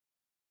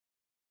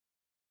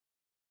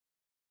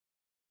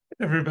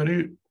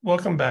Everybody,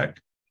 welcome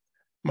back.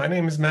 My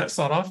name is Matt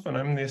Sotoff, and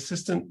I'm the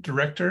Assistant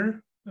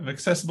Director of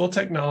Accessible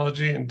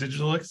Technology and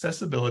Digital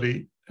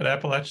Accessibility at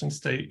Appalachian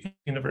State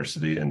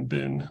University in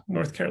Boone,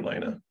 North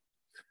Carolina.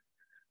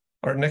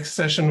 Our next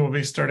session will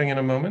be starting in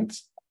a moment.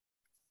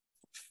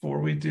 Before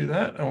we do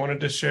that, I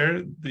wanted to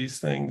share these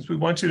things. We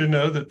want you to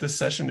know that this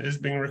session is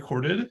being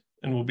recorded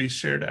and will be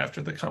shared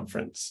after the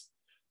conference.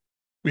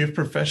 We have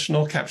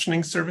professional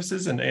captioning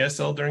services and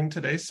ASL during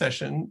today's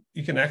session.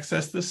 You can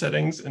access the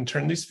settings and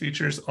turn these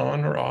features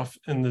on or off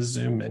in the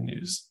Zoom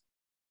menus.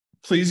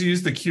 Please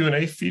use the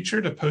Q&A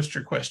feature to post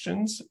your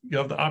questions.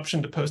 You'll have the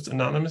option to post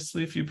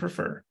anonymously if you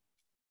prefer.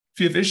 If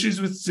you have issues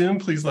with Zoom,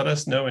 please let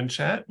us know in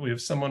chat. We have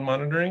someone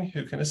monitoring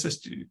who can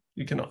assist you.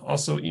 You can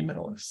also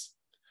email us.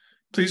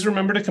 Please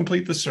remember to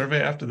complete the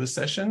survey after the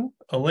session.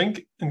 A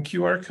link and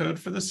QR code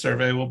for the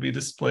survey will be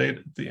displayed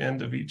at the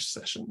end of each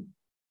session.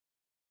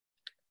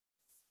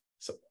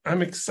 So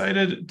I'm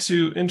excited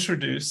to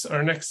introduce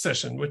our next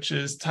session, which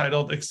is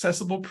titled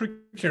Accessible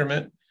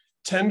Procurement,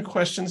 10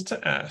 Questions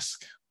to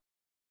Ask.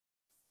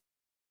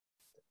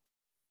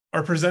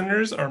 Our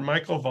presenters are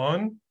Michael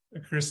Vaughn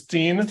and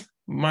Christine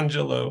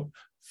Mongillo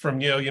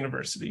from Yale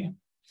University.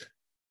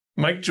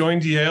 Mike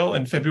joined Yale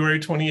in February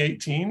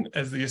 2018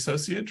 as the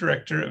Associate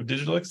Director of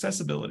Digital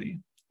Accessibility,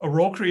 a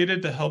role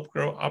created to help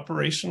grow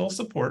operational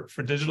support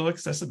for digital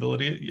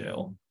accessibility at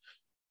Yale.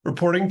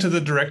 Reporting to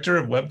the Director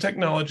of Web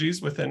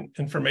Technologies within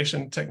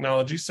Information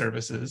Technology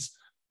Services,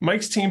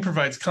 Mike's team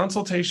provides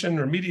consultation,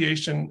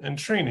 remediation, and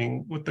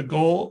training with the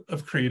goal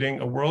of creating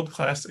a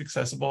world-class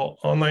accessible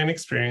online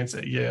experience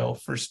at Yale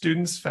for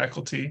students,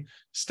 faculty,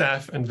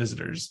 staff, and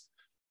visitors.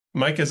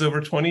 Mike has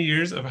over 20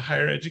 years of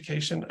higher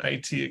education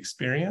IT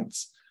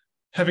experience,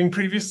 having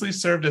previously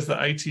served as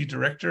the IT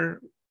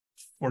Director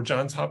for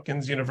Johns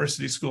Hopkins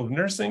University School of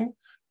Nursing,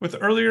 with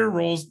earlier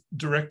roles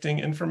directing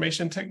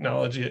information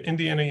technology at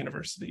Indiana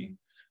University.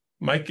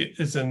 Mike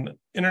is an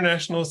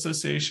International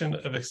Association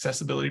of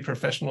Accessibility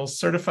Professionals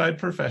Certified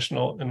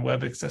Professional in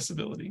Web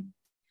Accessibility.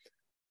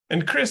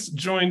 And Chris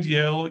joined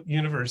Yale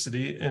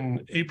University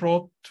in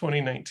April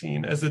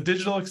 2019 as the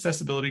Digital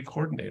Accessibility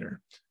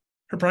Coordinator.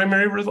 Her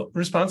primary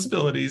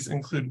responsibilities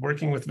include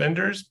working with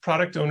vendors,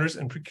 product owners,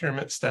 and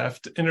procurement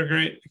staff to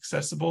integrate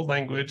accessible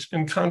language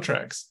and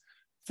contracts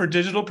for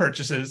digital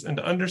purchases and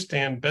to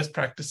understand best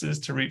practices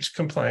to reach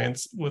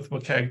compliance with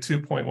WCAG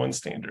 2.1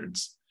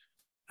 standards.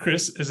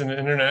 Chris is an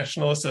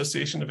International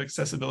Association of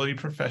Accessibility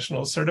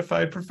Professionals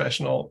Certified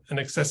Professional in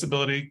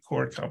Accessibility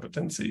Core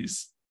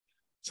Competencies.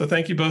 So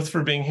thank you both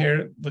for being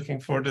here. Looking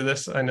forward to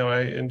this. I know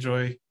I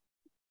enjoy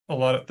a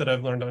lot that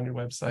I've learned on your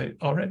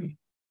website already.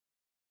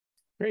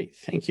 Great,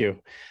 thank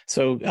you.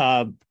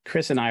 So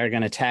Chris and I are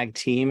going to tag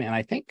team, and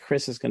I think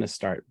Chris is going to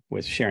start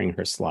with sharing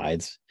her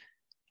slides.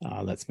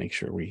 Let's make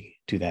sure we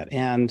do that.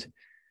 And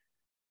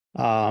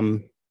I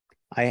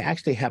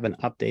actually have an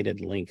updated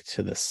link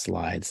to the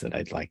slides that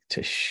I'd like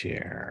to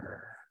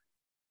share.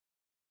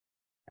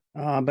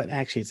 But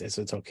actually,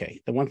 it's okay.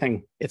 The one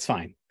thing, it's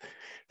fine.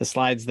 The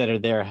slides that are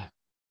there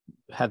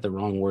had the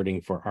wrong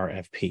wording for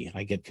RFP.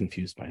 I get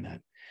confused by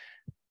that.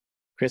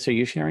 Chris, are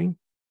you sharing?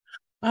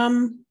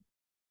 I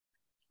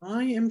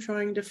am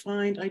trying to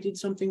find, I did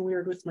something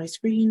weird with my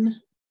screen,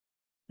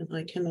 and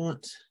I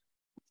cannot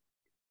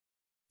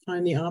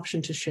find the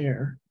option to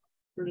share.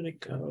 Where did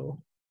it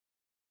go?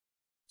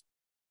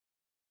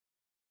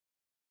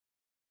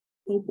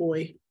 Oh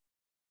boy.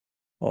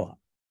 Oh,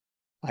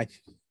 are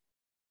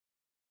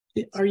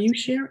you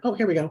sharing? Oh,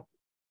 here we go.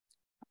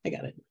 I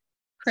got it.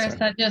 Chris,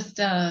 sorry. I just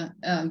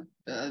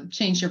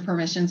changed your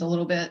permissions a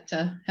little bit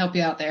to help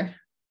you out there.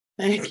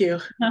 Thank you.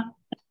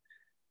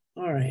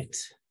 All right.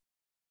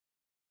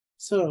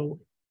 So.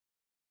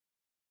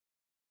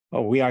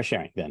 Oh, we are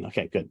sharing then.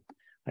 Okay, good.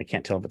 I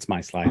can't tell if it's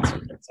my slides. So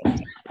I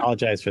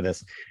apologize for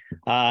this.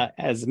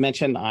 As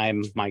mentioned,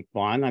 I'm Mike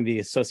Vaughn. I'm the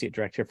Associate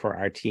Director for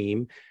our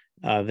team.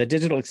 The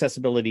Digital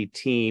Accessibility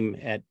team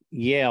at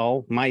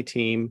Yale, my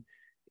team,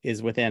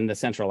 is within the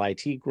Central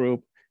IT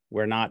group.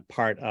 We're not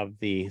part of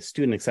the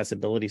Student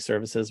Accessibility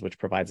Services, which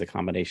provides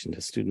accommodation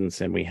to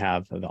students. And we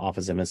have the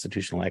Office of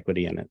Institutional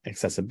Equity and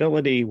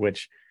Accessibility,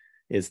 which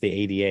is the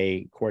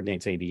ADA,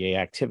 coordinates ADA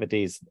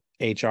activities.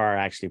 HR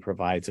actually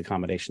provides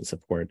accommodation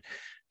support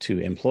to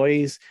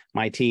employees.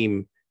 My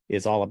team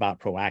is all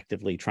about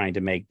proactively trying to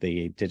make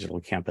the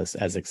digital campus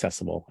as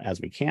accessible as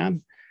we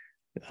can.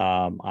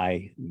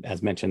 I,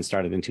 as mentioned,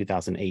 started in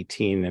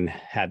 2018 and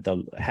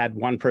had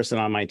one person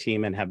on my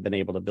team and have been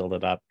able to build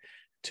it up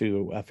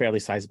to a fairly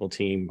sizable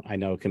team, I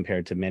know,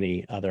 compared to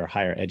many other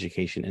higher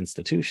education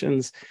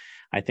institutions.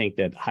 I think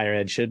that higher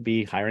ed should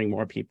be hiring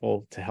more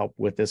people to help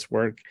with this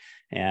work.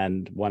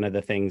 And one of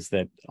the things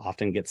that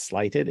often gets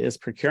slighted is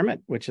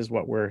procurement, which is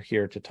what we're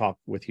here to talk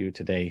with you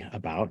today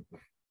about.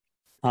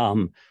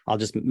 I'll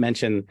just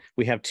mention,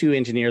 we have 2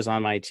 engineers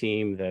on my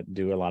team that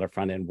do a lot of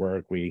front-end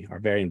work. We are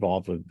very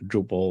involved with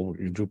Drupal.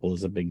 Drupal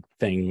is a big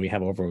thing. We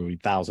have over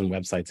 1,000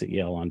 websites at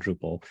Yale on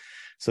Drupal.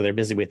 So they're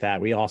busy with that.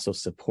 We also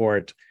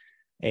support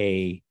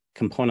a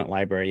component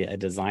library, a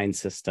design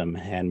system,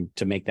 and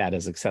to make that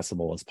as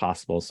accessible as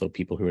possible so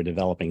people who are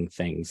developing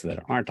things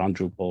that aren't on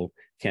Drupal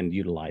can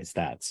utilize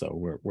that.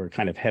 So we're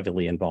kind of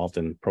heavily involved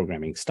in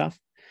programming stuff.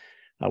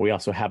 We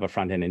also have a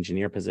front-end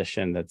engineer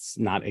position that's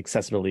not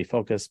accessibility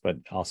focused, but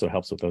also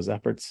helps with those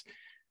efforts.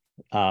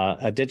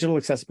 A digital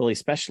accessibility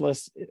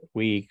specialist,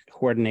 we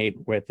coordinate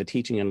with the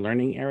teaching and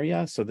learning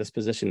area. So this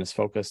position is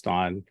focused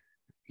on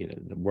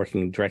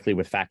working directly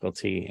with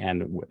faculty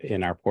and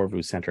in our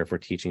Porvu Center for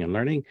Teaching and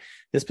Learning.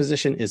 This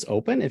position is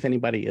open. If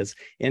anybody is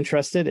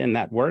interested in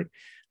that work,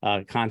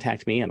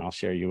 contact me and I'll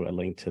share you a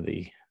link to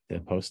the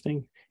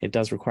posting. It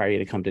does require you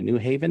to come to New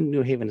Haven.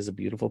 New Haven is a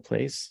beautiful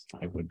place.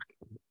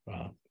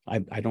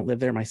 I don't live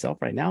there myself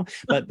right now,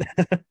 but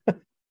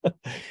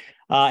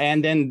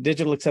and then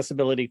digital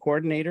accessibility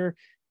coordinator,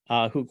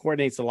 who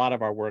coordinates a lot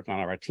of our work on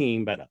our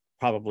team, but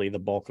probably the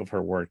bulk of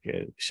her work,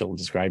 she'll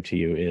describe to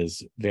you,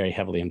 is very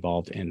heavily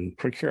involved in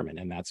procurement,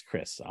 and that's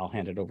Chris. I'll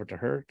hand it over to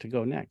her to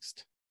go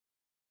next.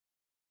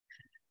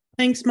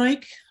 Thanks,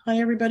 Mike. Hi,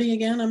 everybody.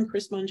 Again, I'm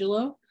Chris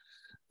Mongillo.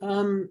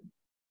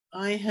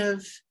 I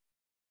have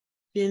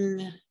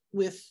been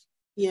with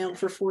Yale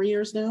for 4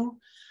 years now,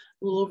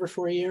 a little over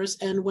 4 years.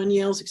 And when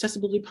Yale's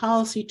accessibility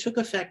policy took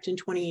effect in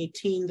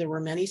 2018, there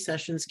were many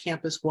sessions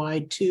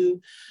campus-wide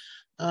to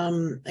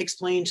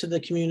explain to the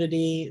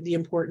community the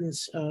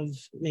importance of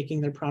making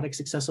their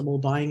products accessible,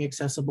 buying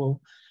accessible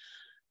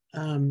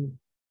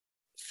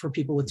for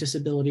people with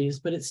disabilities.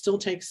 But it still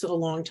takes a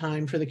long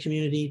time for the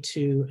community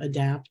to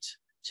adapt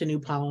to new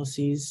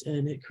policies,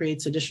 and it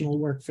creates additional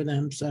work for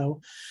them.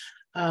 So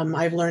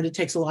I've learned it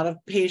takes a lot of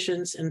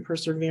patience and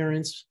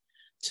perseverance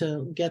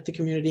to get the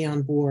community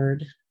on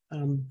board.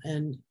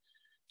 And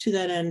to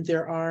that end,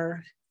 there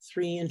are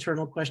 3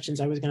 internal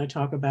questions I was going to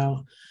talk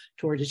about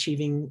toward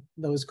achieving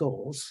those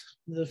goals.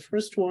 The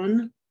first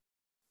one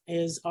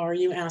is, are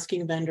you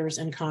asking vendors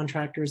and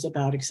contractors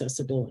about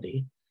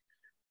accessibility?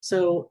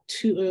 So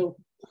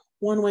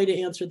one way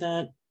to answer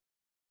that,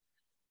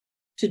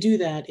 to do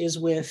that, is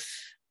with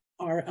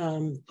our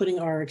putting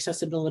our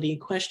accessibility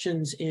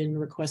questions in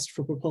requests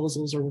for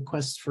proposals or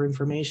requests for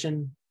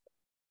information,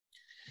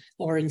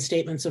 or in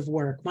statements of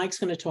work. Mike's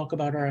going to talk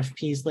about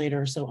RFPs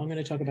later, so I'm going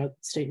to talk about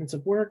statements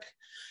of work.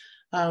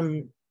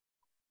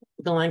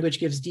 The language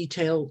gives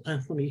detail.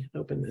 Let me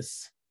open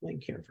this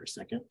link here for a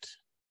second.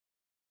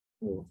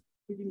 Oh,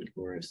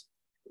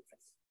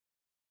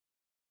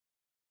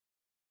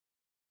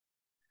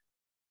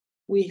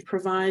 we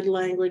provide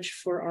language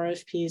for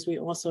RFPs. We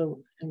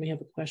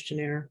have a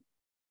questionnaire.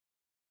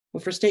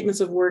 But for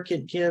statements of work,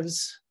 it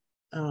gives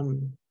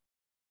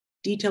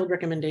detailed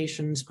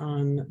recommendations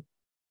on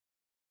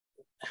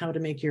how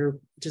to make your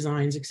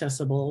designs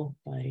accessible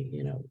by,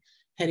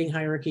 heading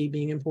hierarchy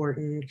being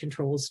important,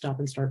 controls, stop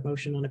and start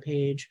motion on a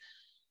page,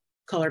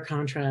 color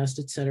contrast,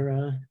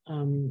 etc.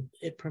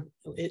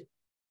 It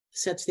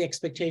sets the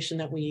expectation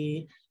that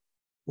we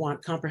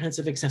want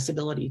comprehensive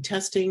accessibility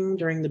testing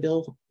during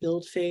the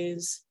build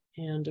phase.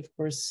 And of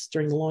course,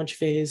 during the launch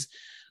phase,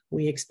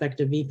 we expect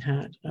a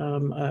VPAT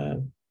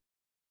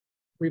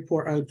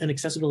report, an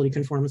accessibility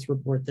conformance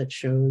report that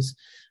shows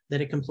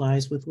that it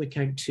complies with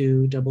WCAG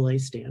 2 AA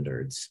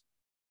standards.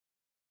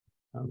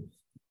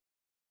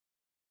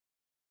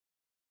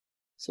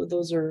 So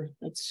those are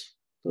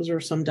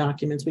some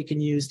documents we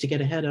can use to get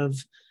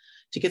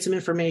to get some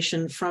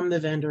information from the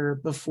vendor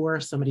before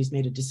somebody's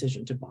made a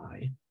decision to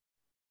buy.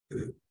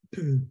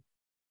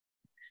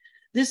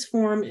 This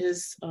form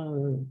is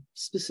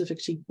specific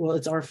to, well,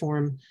 it's our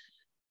form.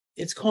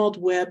 It's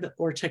called Web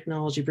or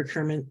Technology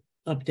Procurement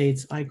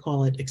Updates. I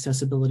call it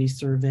Accessibility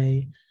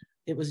Survey.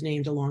 It was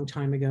named a long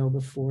time ago,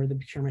 before the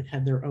procurement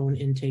had their own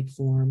intake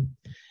form.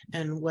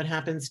 And what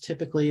happens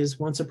typically is,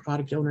 once a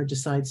product owner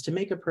decides to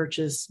make a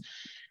purchase,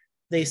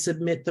 they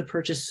submit the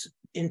purchasing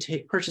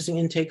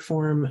intake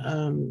form.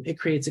 It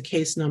creates a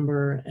case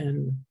number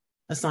and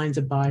assigns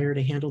a buyer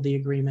to handle the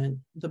agreement.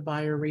 The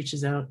buyer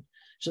reaches out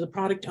to the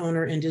product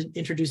owner and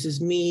introduces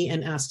me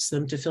and asks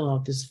them to fill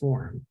out this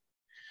form.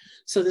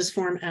 So this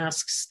form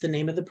asks the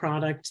name of the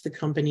product, the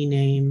company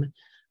name,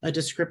 a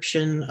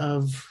description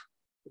of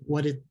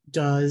what it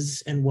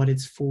does and what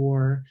it's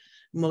for.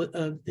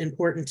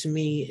 Important to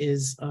me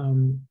is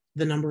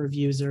the number of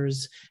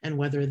users and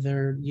whether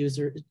they're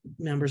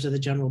members of the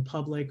general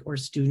public or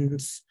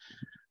students.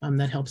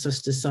 That helps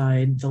us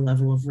decide the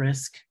level of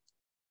risk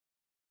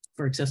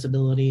for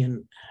accessibility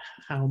and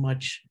how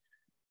much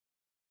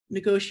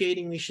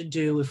negotiating we should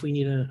do if we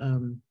need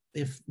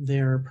if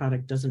their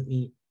product doesn't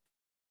meet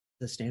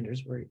the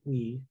standards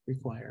we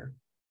require.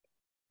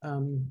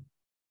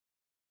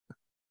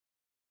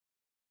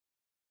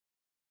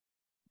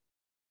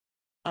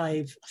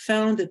 I've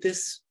found that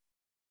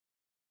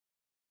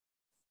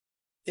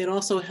it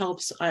also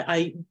helps.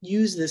 I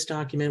use this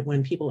document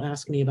when people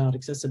ask me about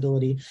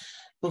accessibility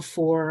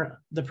before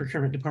the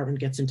procurement department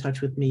gets in touch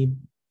with me.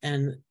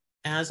 And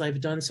as I've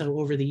done so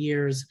over the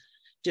years,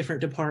 different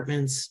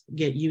departments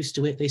get used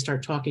to it. They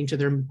start talking to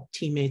their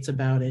teammates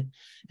about it.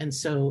 And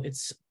so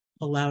it's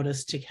allowed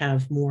us to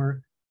have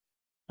more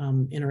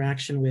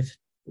interaction with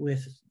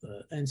with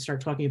and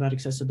start talking about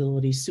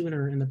accessibility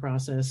sooner in the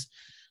process.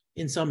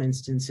 In some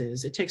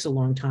instances, it takes a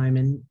long time,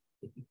 and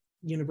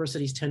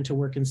universities tend to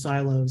work in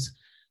silos.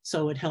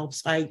 So it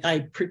helps.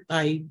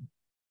 I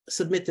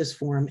submit this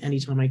form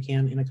anytime I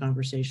can in a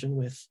conversation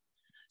with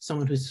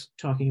someone who's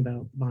talking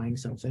about buying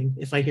something,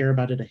 if I hear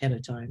about it ahead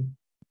of time.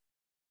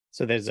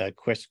 So there's a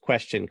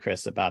question,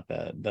 Chris, about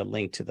the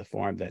link to the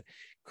form that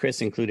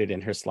Chris included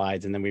in her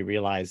slides, and then we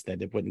realized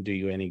that it wouldn't do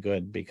you any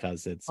good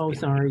because it's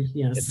sorry.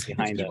 Yes, it's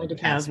behind a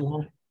CAS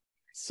wall.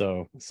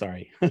 So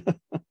sorry. You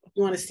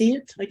want to see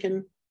it? I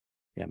can.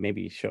 Yeah,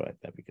 maybe show it.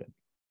 That'd be good.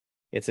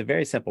 It's a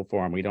very simple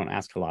form. We don't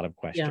ask a lot of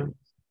questions.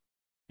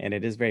 Yeah. And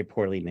it is very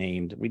poorly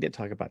named. We did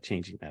talk about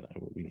changing that.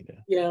 We need to.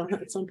 Yeah,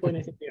 at some point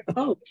I think.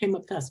 Oh, it came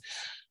up fast.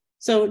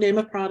 So name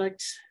of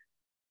product,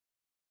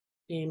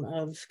 name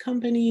of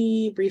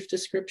company, brief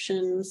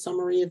description,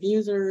 summary of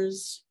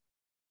users,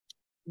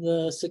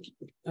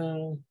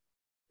 the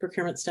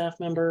procurement staff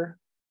member,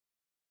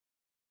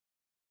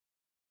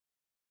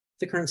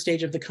 the current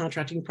stage of the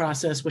contracting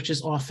process, which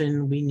is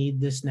often we need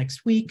this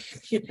next week.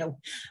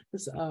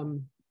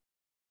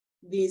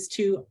 These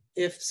two,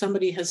 if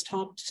somebody has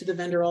talked to the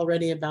vendor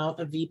already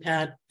about a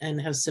VPAT and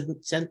has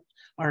sent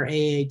our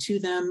AA to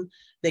them,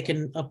 they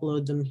can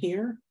upload them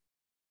here,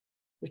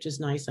 which is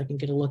nice. I can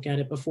get a look at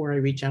it before I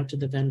reach out to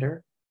the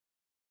vendor.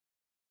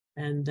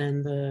 And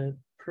then the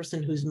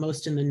person who's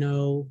most in the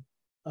know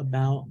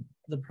about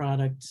the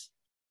product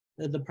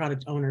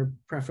owner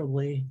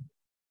preferably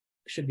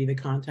should be the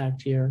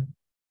contact here.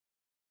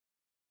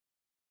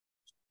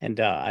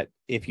 And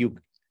if you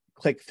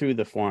click through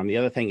the form, the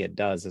other thing it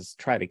does is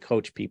try to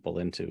coach people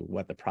into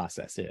what the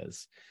process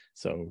is.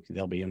 So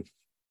they'll be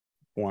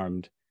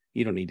informed.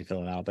 You don't need to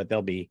fill it out, but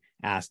they'll be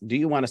asked, do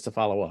you want us to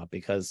follow up?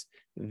 Because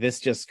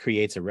this just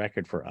creates a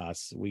record for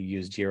us. We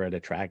use JIRA to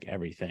track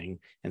everything.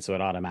 And so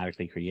it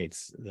automatically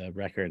creates the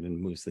record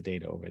and moves the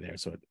data over there.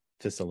 So it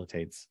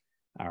facilitates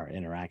our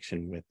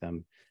interaction with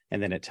them.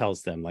 And then it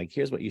tells them, like,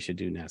 here's what you should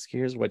do next.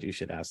 Here's what you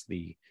should ask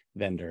the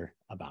vendor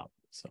about.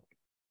 So,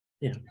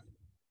 yeah,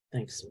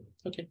 thanks.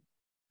 Okay.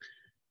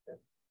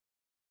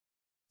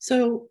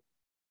 So,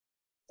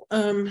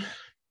 I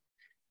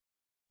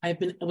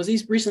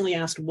was recently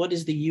asked, what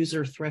is the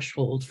user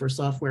threshold for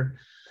software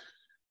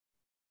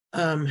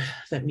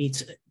that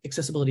meets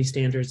accessibility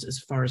standards as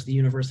far as the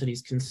university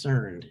is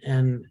concerned?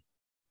 And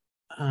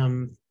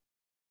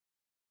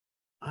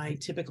I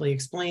typically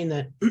explain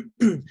that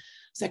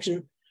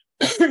section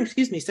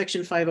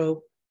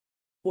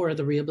 504 of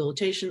the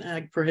Rehabilitation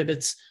Act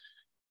prohibits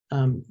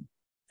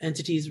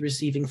entities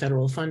receiving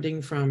federal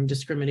funding from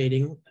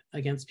discriminating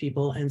against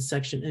people, and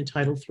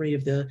Title 3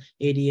 of the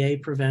ADA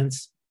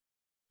prevents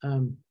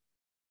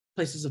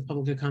places of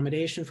public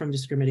accommodation from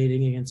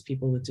discriminating against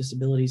people with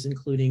disabilities,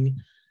 including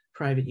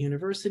private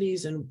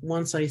universities. And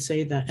once I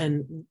say that,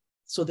 and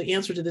so the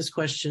answer to this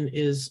question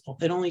is,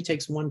 it only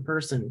takes one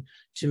person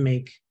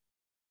to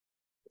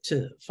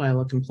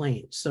file a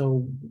complaint.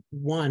 So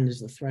 1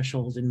 is the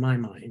threshold in my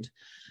mind.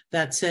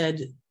 That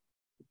said,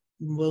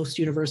 most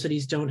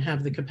universities don't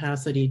have the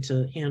capacity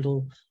to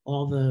handle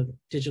all the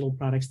digital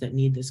products that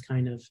need this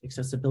kind of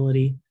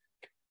accessibility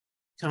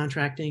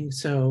contracting.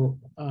 So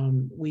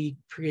we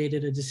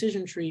created a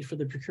decision tree for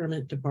the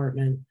procurement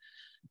department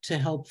to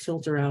help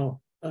filter out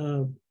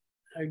or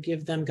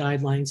give them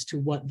guidelines to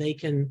what they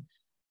can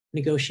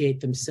negotiate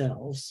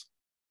themselves.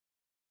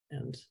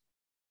 And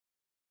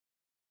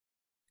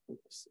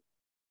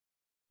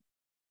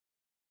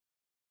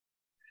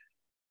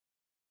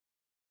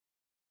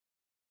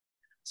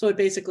so it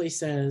basically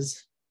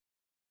says,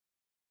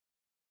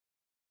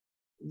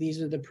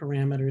 these are the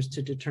parameters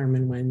to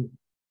determine when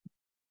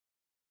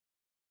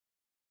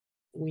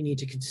we need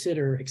to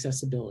consider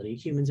accessibility.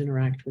 Humans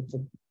interact with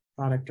the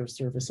product or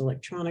service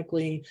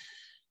electronically.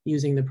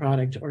 Using the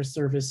product or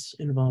service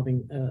involves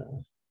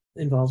a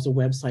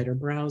website or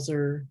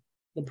browser.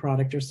 The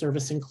product or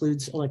service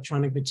includes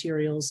electronic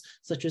materials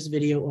such as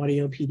video,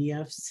 audio,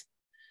 PDFs,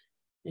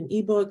 and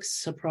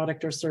ebooks. A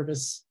product or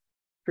service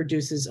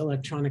produces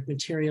electronic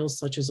materials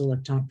such as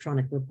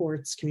electronic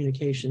reports,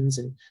 communications,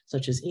 and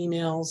such as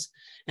emails.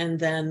 And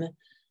then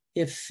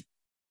if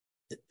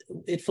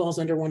it falls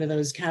under one of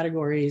those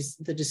categories,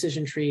 the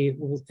decision tree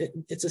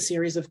it's a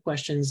series of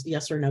questions,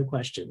 yes or no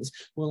questions.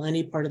 Will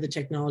any part of the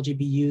technology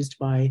be used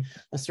by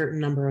a certain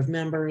number of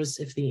members?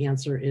 If the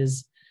answer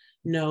is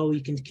no,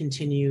 you can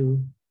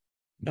continue,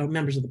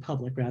 members of the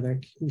public rather,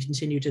 can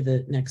continue to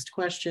the next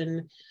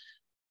question.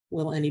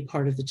 Will any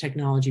part of the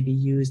technology be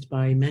used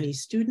by many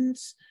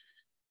students?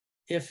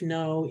 If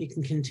no, you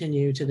can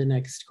continue to the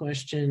next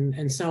question,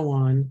 and so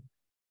on.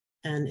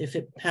 And if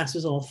it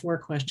passes all 4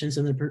 questions,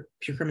 and the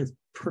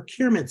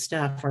procurement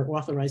staff are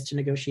authorized to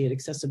negotiate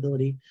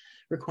accessibility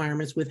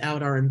requirements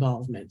without our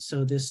involvement.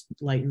 So this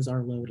lightens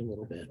our load a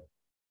little bit.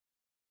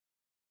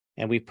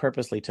 And we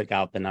purposely took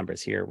out the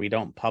numbers here. We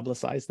don't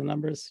publicize the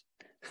numbers.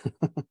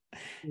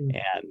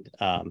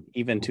 And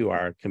even to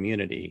our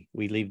community,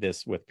 we leave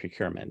this with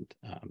procurement.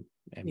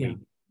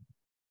 And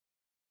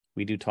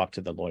we do talk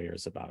to the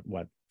lawyers about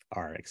what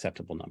are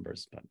acceptable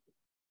numbers, but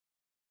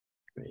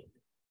Great.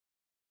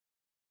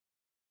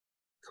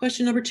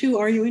 Question number 2,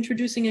 are you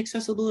introducing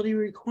accessibility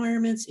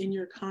requirements in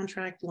your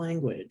contract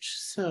language?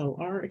 So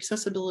our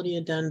accessibility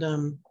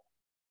addendum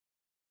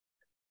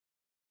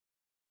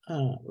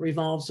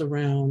revolves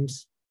around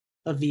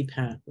a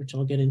VPAT, which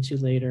I'll get into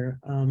later.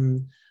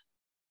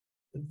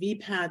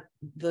 VPAT,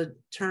 the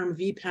term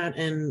VPAT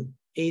and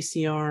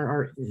ACR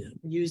are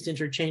used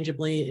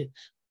interchangeably.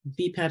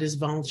 VPAT is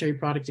Voluntary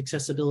Product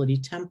Accessibility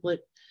Template,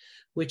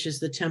 which is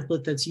the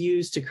template that's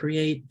used to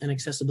create an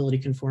accessibility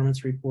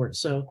conformance report.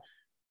 So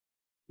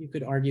you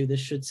could argue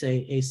this should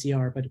say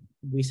ACR, but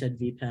we said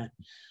VPAT.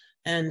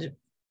 And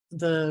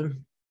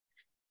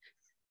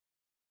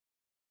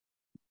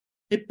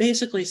it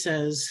basically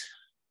says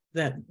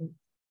that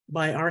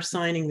by our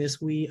signing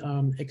this, we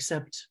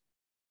accept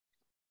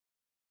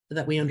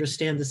that we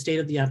understand the state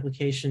of the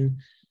application,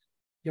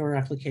 your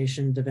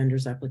application, the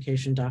vendor's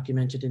application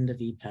documented in the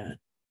VPAT.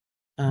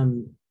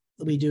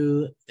 We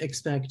do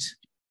expect,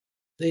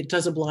 it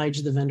does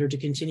oblige the vendor to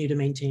continue to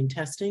maintain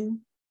testing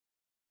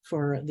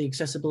for the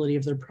accessibility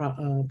of their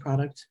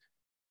product.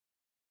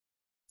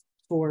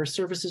 For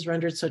services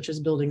rendered, such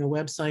as building a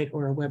website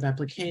or a web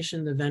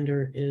application, the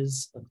vendor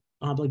is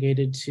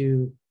obligated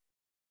to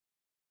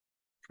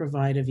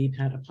provide a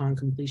VPAT upon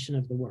completion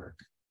of the work.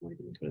 I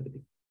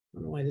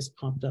don't know why this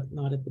popped up,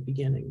 not at the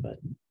beginning, but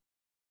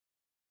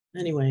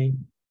anyway,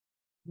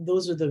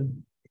 those are the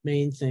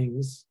main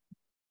things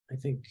I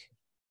think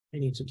I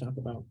need to talk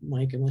about,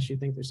 Mike, unless you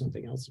think there's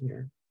something else in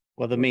here.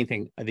 Well, the main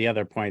thing, the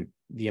other point,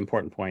 the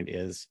important point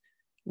is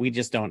we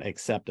just don't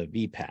accept a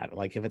VPAT.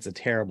 Like if it's a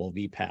terrible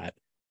VPAT,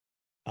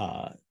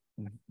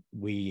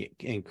 we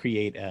can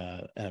create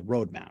a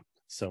roadmap.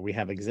 So we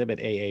have Exhibit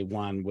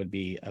AA1 would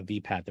be a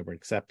VPAT that we're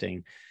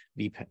accepting.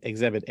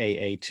 Exhibit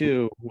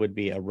AA2 would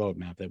be a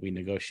roadmap that we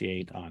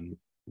negotiate on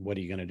what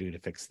are you going to do to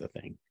fix the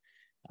thing.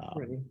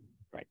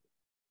 Right.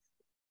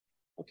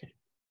 Okay.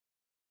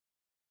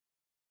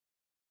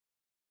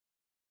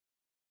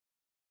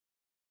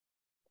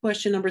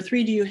 Question number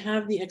 3, do you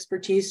have the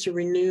expertise to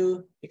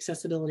review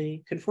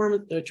accessibility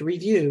conformance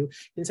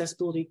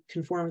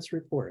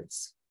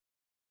reports?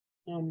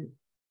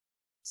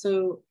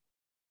 So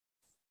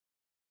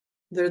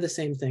they're the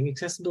same thing.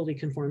 Accessibility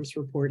conformance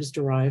report is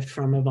derived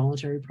from a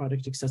voluntary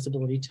product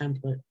accessibility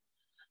template.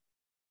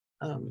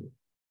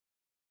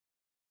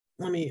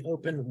 Let me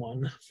open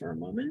one for a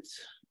moment.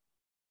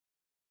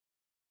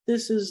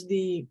 This is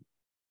the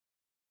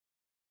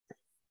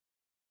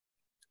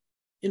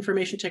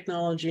Information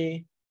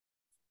Technology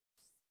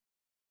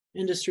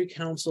Industry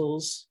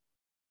Council's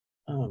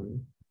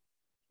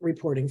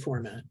reporting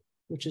format,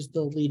 which is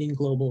the leading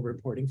global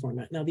reporting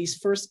format. Now, these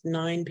first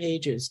 9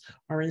 pages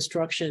are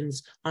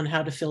instructions on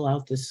how to fill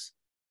out this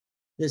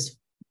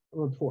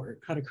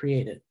report, how to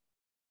create it.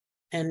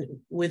 And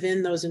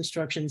within those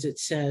instructions, it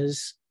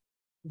says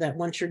that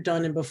once you're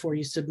done and before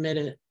you submit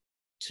it,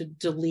 to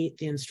delete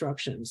the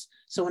instructions.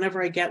 So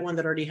whenever I get one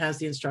that already has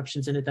the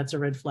instructions in it, that's a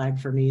red flag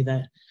for me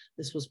that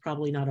this was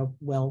probably not a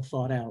well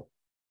thought out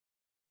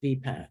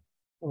VPAT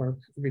or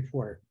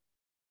report.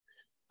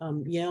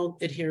 Yale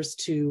adheres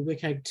to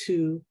WCAG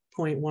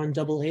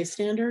 2.1 AA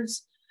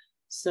standards.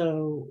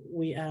 So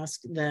we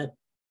ask that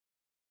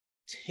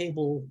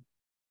Table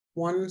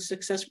 1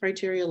 success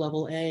criteria,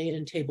 level A,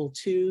 and Table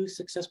 2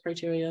 success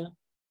criteria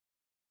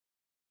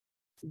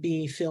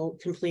be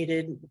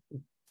completed.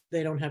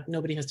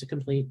 Nobody has to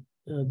complete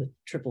the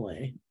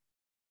AAA.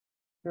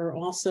 There are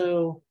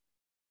also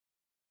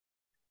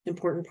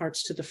important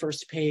parts to the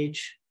first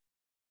page.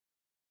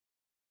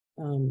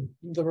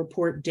 The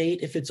report date,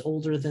 if it's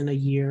older than a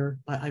year,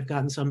 I've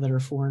gotten some that are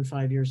 4 and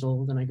 5 years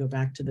old, and I go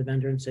back to the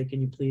vendor and say,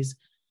 can you please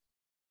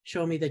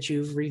show me that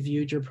you've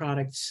reviewed your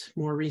product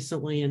more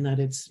recently and that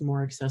it's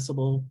more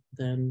accessible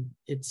than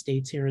it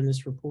states here in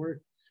this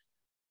report.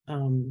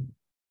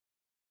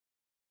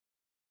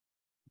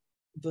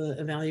 The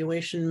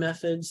evaluation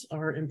methods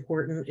are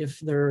important if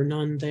there are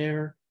none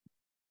there,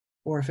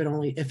 or if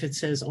it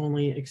says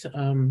only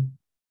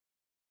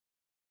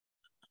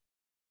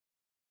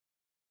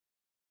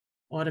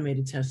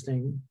automated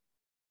testing.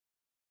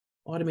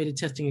 Automated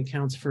testing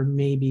accounts for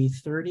maybe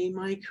 30,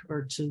 Mike,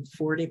 or to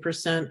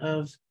 40%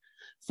 of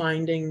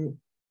finding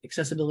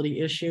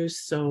accessibility issues.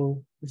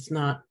 So it's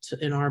not,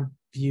 in our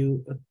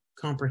view, a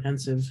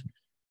comprehensive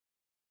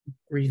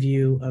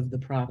review of the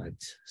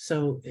product.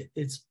 So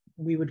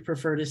we would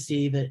prefer to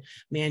see that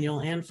manual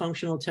and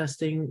functional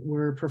testing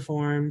were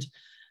performed,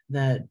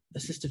 that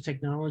assistive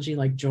technology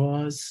like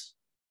JAWS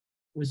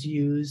was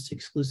used,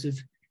 exclusive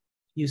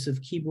use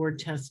of keyboard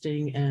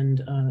testing,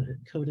 and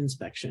code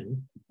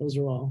inspection. Those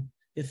are all.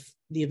 If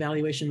the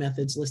evaluation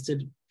methods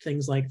listed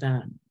things like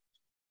that,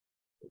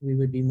 we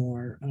would be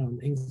more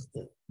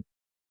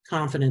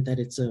confident that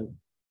it's a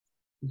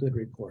good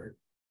report.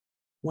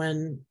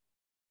 When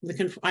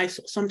I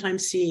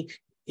sometimes see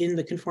in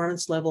the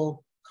conformance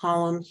level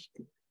column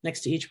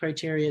next to each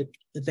criteria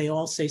that they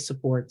all say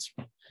supports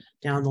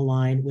down the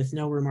line with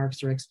no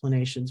remarks or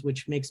explanations,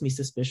 which makes me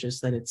suspicious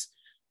that it's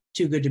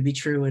too good to be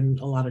true, and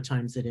a lot of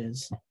times it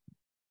is.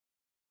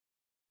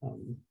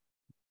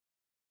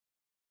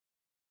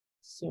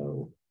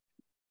 So,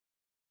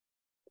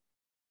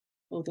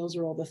 oh, those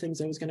are all the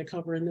things I was going to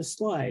cover in this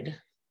slide.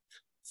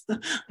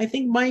 I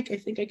think, Mike, I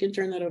think I can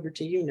turn that over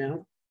to you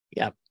now.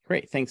 Yeah,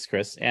 great. Thanks,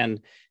 Chris.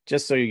 And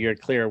just so you're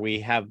clear,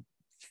 we have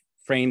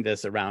framed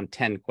this around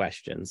 10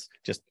 questions,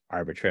 just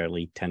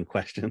arbitrarily 10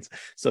 questions.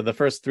 So the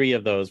first 3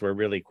 of those were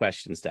really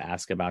questions to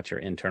ask about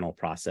your internal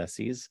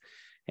processes.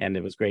 And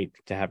it was great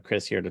to have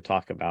Chris here to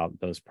talk about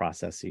those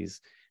processes.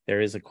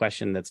 There is a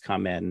question that's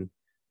come in.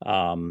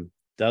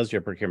 Does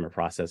your procurement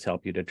process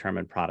help you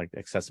determine product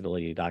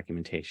accessibility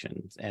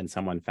documentation? And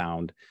someone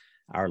found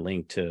our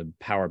link to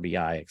Power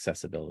BI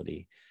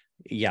accessibility.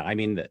 Yeah, I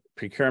mean, the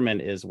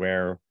procurement is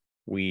where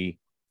we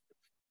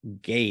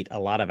gate a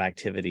lot of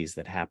activities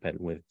that happen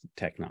with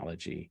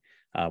technology.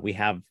 We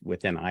have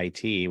within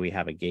IT, we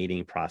have a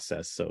gating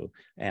process. So,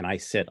 and I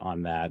sit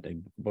on that,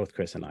 both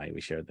Chris and I,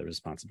 we share the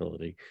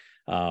responsibility.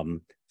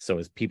 So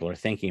as people are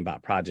thinking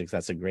about projects,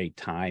 that's a great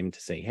time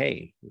to say,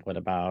 hey, what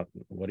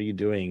are you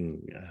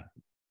doing?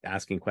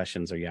 Asking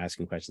questions, are you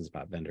asking questions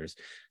about vendors?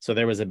 So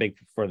there was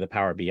for the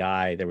Power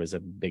BI, there was a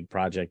big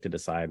project to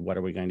decide what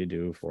are we going to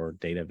do for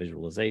data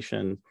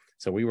visualization.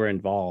 So we were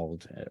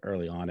involved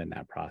early on in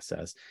that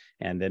process.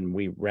 And then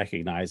we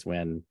recognize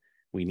when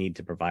we need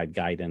to provide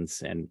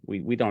guidance, and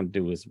we don't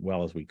do as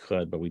well as we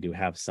could, but we do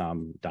have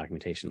some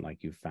documentation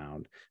like you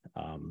found.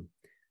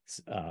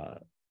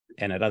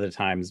 And at other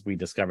times we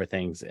discover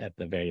things at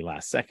the very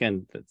last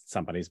second that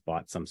somebody's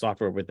bought some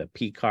software with a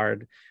P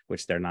card,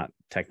 which they're not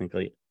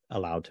technically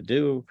allowed to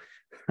do.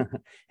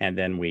 And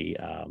then we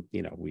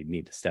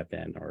need to step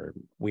in, or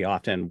we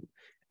often,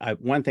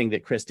 one thing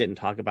that Chris didn't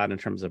talk about in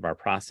terms of our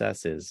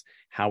process is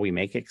how we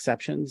make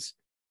exceptions.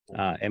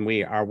 And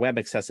our web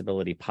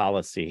accessibility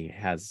policy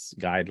has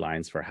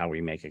guidelines for how we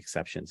make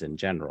exceptions in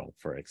general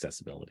for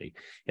accessibility.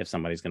 If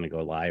somebody's going to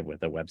go live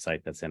with a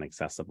website that's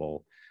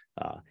inaccessible,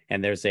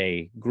 and there's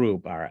a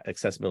group, our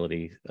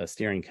accessibility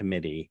steering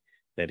committee,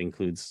 that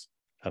includes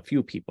a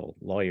few people,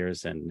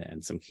 lawyers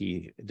and some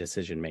key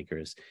decision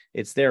makers.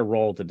 It's their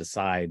role to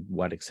decide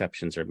what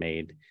exceptions are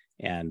made.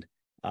 And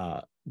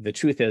the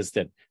truth is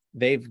that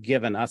they've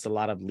given us a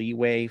lot of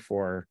leeway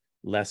for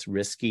less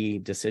risky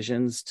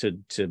decisions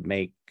to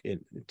make it,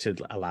 to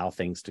allow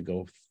things to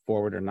go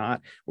forward or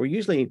not. We're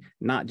usually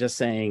not just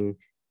saying,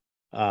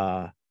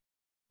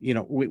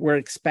 we're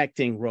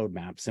expecting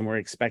roadmaps and we're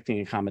expecting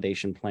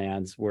accommodation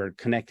plans. We're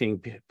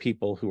connecting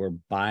people who are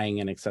buying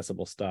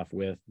inaccessible stuff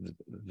with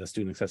the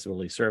Student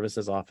Accessibility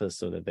Services Office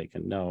so that they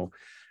can know.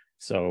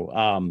 So,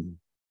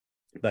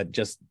 but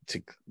just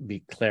to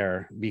be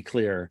clear,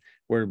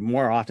 we're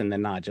more often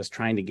than not just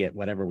trying to get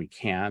whatever we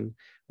can.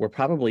 We're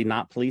probably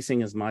not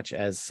policing as much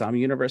as some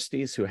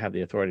universities who have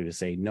the authority to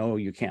say, no,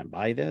 you can't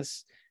buy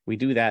this. We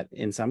do that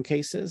in some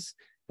cases,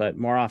 but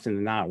more often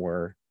than not,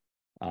 we're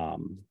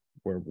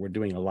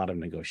doing a lot of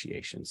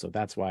negotiations. So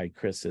that's why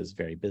Chris is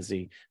very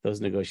busy.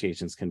 Those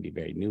negotiations can be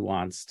very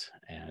nuanced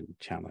and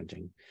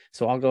challenging.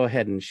 So I'll go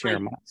ahead and share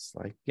my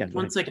slide. Yeah.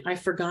 One second. I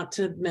forgot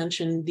to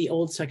mention the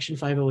old Section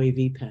 508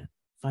 VPAT.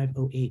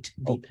 508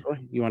 VPAT. Oh,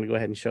 you want to go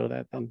ahead and show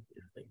that then?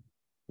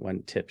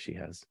 One tip she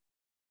has.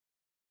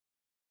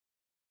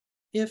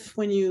 If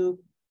when you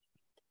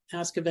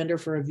ask a vendor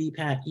for a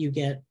VPAT, you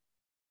get,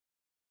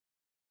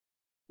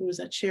 was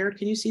that shared?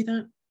 Can you see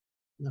that?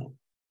 No.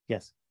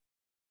 Yes.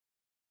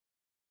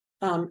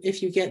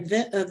 If you get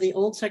the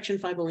old Section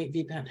 508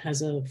 VPAT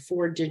has a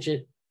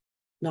 4-digit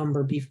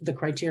number, the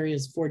criteria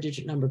is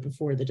 4-digit number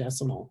before the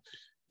decimal.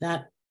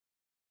 That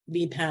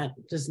VPAT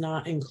does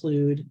not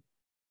include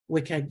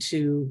WCAG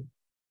 2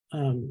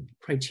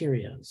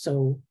 criteria.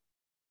 So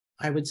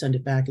I would send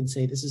it back and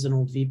say, this is an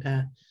old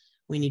VPAT.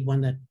 We need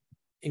one that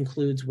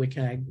includes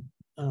WCAG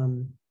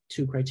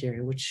 2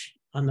 criteria, which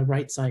on the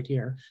right side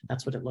here,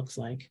 that's what it looks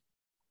like.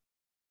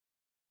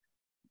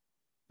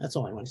 That's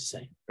all I want to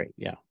say. Great.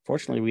 Yeah.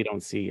 Fortunately, we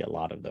don't see a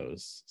lot of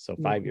those. So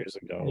 5 years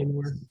ago,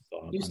 anymore.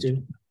 Used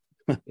to.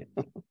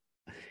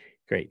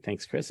 Great.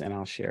 Thanks, Chris. And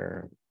I'll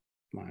share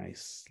my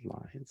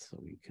slides so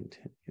we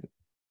continue.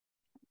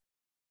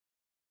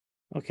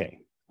 Okay.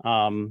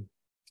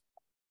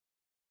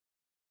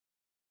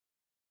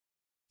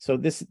 So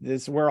this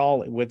we're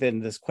all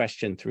within this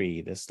question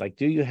 3. This, like,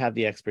 do you have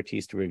the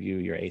expertise to review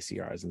your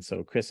ACRs? And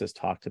so Chris has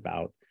talked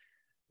about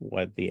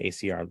what the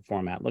ACR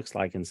format looks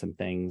like and some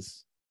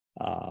things.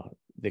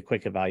 The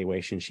quick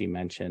evaluation she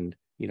mentioned,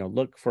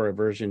 look for a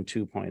version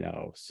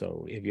 2.0.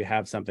 So if you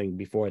have something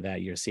before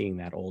that, you're seeing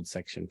that old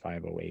Section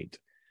 508.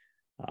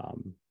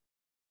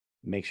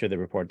 Make sure the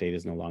report date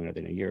is no longer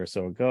than a year or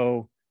so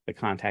ago. The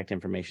contact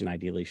information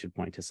ideally should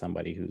point to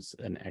somebody who's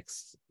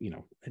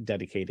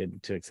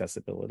dedicated to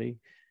accessibility,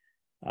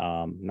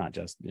 not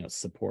just,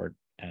 support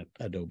at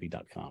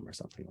adobe.com or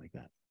something like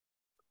that.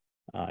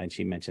 And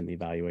she mentioned the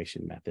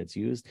evaluation methods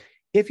used.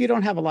 If you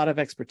don't have a lot of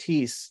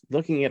expertise,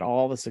 looking at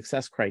all the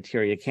success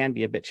criteria can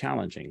be a bit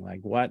challenging. Like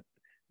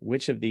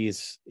which of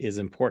these is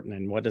important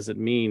and what does it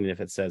mean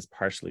if it says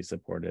partially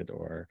supported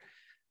or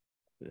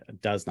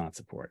does not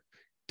support?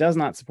 Does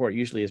not support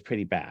usually is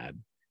pretty bad.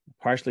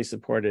 partially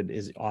supported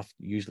is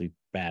usually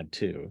bad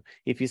too.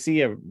 If you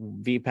see a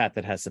VPAT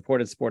that has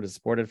supported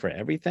for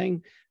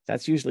everything,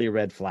 that's usually a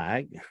red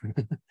flag.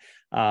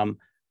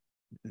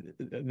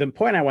 The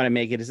point I want to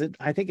make it is that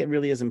I think it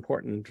really is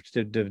important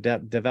to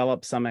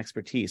develop some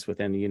expertise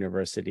within the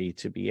university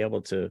to be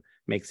able to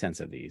make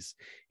sense of these.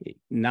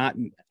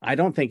 I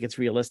don't think it's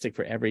realistic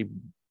for every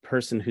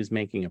person who's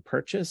making a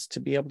purchase to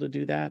be able to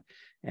do that.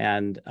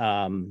 And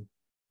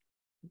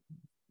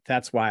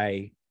that's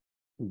why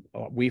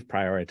we've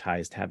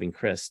prioritized having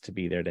Chris to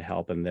be there to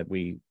help, and that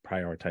we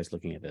prioritize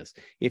looking at this.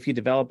 If you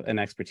develop an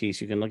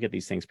expertise, you can look at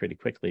these things pretty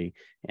quickly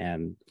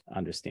and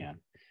understand.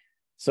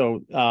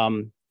 So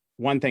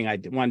one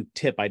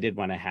tip I did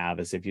want to have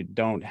is, if you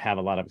don't have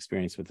a lot of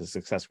experience with the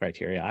success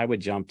criteria, I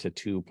would jump to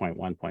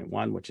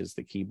 2.1.1, which is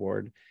the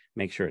keyboard.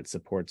 Make sure it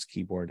supports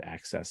keyboard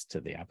access to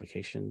the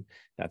application.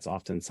 That's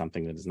often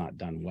something that is not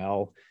done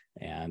well,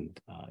 and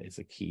is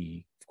a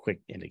key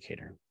quick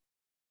indicator.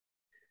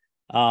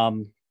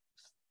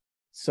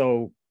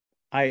 So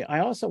I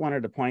also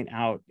wanted to point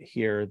out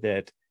here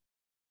that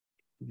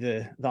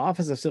the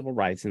Office of Civil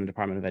Rights in the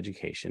Department of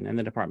Education and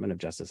the Department of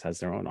Justice has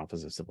their own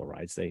Office of Civil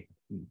Rights. They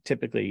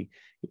typically,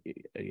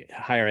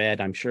 higher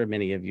ed, I'm sure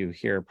many of you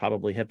here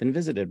probably have been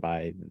visited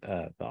by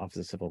the Office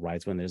of Civil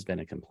Rights when there's been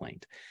a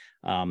complaint.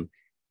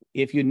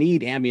 If you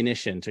need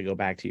ammunition to go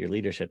back to your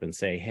leadership and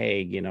say,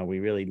 hey, we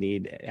really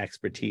need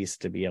expertise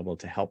to be able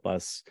to help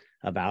us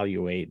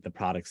evaluate the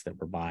products that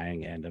we're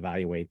buying and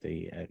evaluate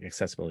the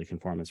accessibility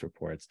conformance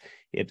reports,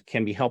 it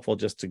can be helpful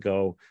just to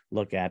go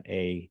look at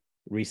a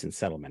recent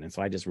settlement. And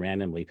so I just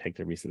randomly picked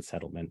a recent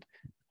settlement,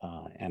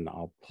 and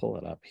I'll pull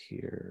it up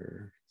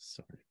here.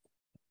 Sorry.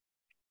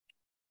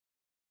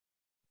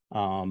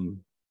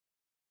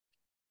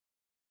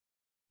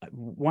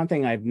 One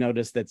thing I've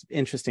noticed that's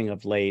interesting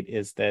of late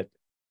is that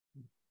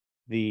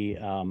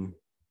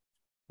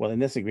well, in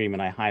this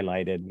agreement, I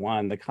highlighted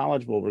one, the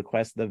college will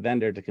request the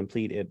vendor to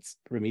complete its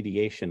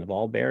remediation of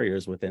all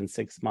barriers within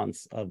 6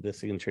 months of the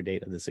signature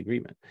date of this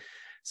agreement.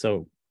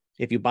 So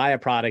if you buy a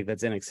product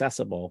that's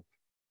inaccessible,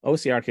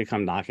 OCR could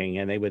come knocking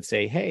and they would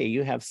say, hey,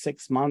 you have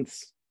 6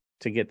 months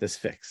to get this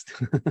fixed.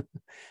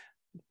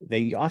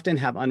 They often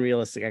have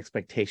unrealistic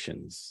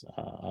expectations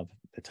of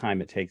the time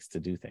it takes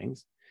to do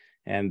things.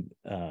 And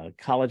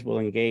college will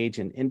engage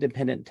in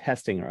independent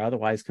testing or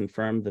otherwise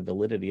confirm the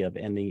validity of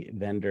any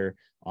vendor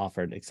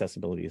offered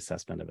accessibility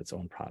assessment of its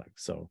own product.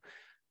 So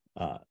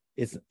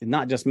it's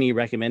not just me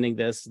recommending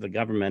this. The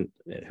government,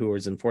 who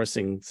is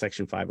enforcing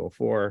Section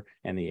 504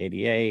 and the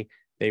ADA,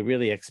 they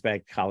really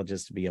expect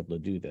colleges to be able to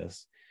do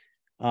this.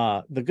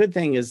 The good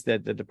thing is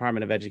that the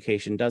Department of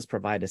Education does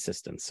provide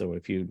assistance. So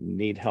if you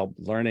need help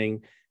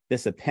learning,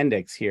 this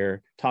appendix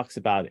here talks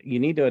about you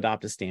need to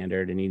adopt a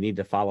standard and you need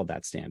to follow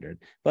that standard.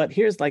 But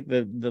here's like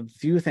the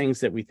few things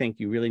that we think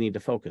you really need to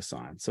focus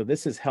on. So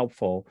this is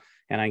helpful,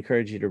 and I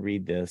encourage you to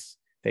read this.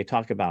 They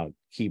talk about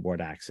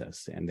keyboard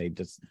access, and they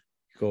just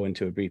go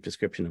into a brief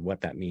description of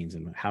what that means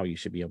and how you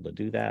should be able to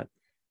do that.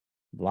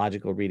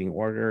 Logical reading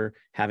order,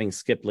 having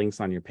skip links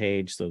on your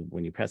page. So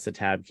when you press the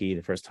tab key,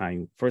 the first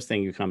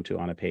thing you come to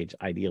on a page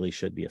ideally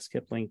should be a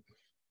skip link.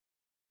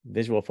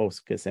 Visual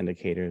focus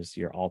indicators,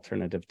 your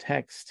alternative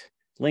text,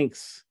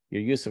 links,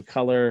 your use of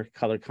color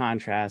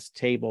contrast,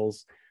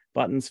 tables,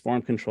 buttons,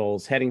 form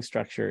controls, heading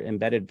structure,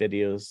 embedded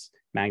videos,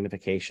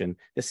 magnification.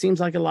 This seems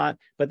like a lot,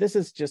 but this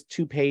is just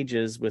 2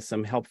 pages with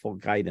some helpful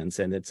guidance,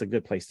 and it's a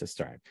good place to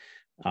start.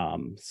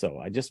 So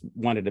I just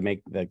wanted to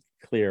make that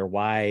clear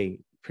why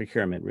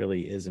procurement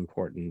really is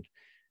important.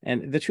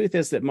 And the truth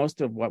is that most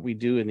of what we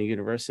do in the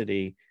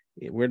university,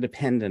 we're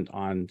dependent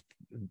on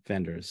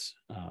vendors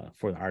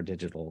for our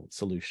digital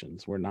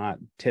solutions. We're not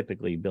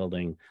typically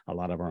building a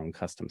lot of our own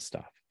custom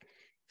stuff.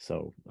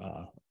 So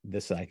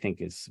this, I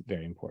think, is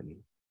very important.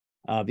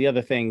 The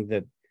other thing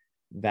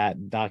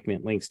that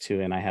document links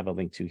to, and I have a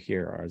link to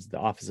here, is the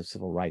Office of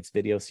Civil Rights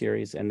video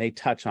series, and they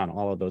touch on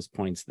all of those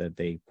points that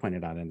they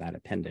pointed out in that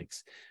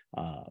appendix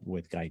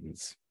with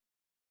guidance.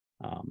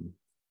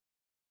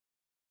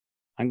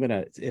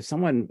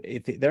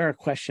 If there are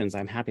questions,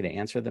 I'm happy to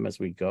answer them as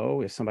we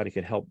go. If somebody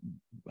could help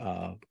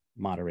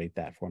moderate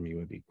that for me,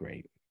 would be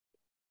great.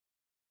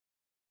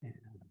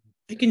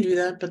 I can do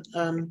that, but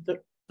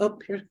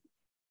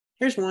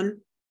here's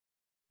one.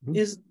 Mm-hmm.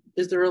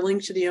 Is there a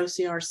link to the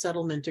OCR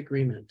settlement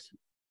agreement?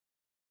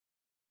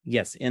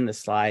 Yes, in the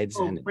slides.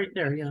 Oh, right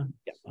there, yeah.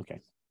 Yeah, okay,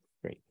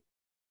 great.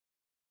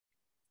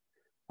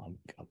 I'll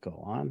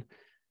go on.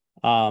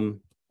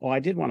 I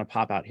did want to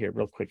pop out here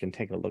real quick and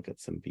take a look at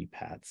some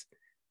VPATs.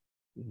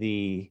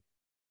 The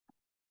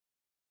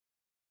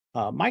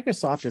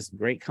Microsoft is a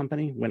great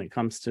company when it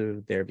comes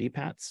to their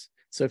VPATs.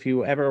 So if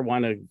you ever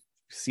want to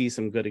see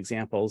some good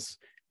examples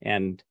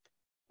and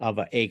of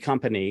a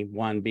company,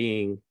 one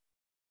being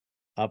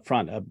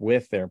upfront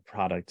with their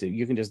product,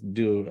 you can just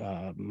do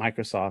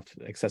Microsoft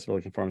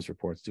Accessibility Conformance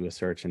Reports, do a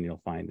search, and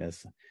you'll find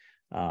this.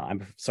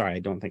 I'm sorry, I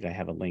don't think I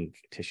have a link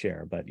to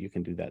share, but you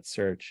can do that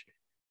search.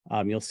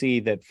 You'll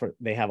see that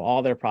they have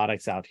all their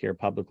products out here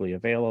publicly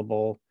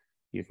available.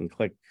 You can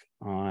click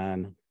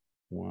on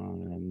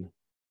one.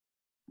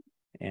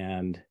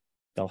 and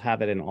they'll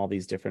have it in all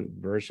these different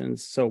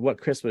versions. So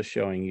what Chris was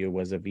showing you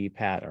was a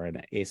VPAT or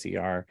an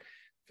ACR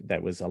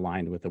that was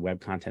aligned with the Web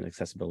Content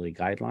Accessibility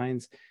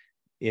Guidelines.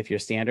 If your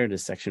standard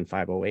is Section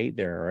 508,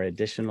 there are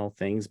additional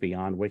things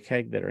beyond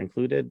WCAG that are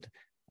included.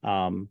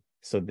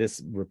 So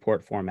this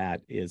report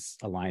format is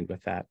aligned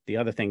with that. The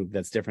other thing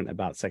that's different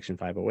about Section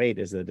 508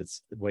 is that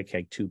it's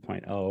WCAG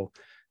 2.0.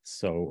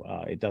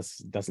 So it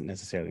doesn't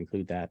necessarily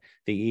include that.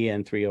 The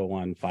EN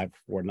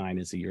 301-549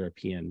 is a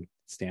European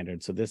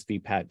standard. So this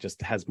VPAT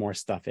just has more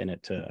stuff in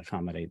it to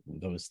accommodate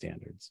those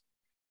standards.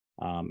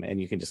 And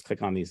you can just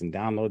click on these and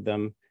download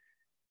them.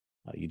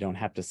 You don't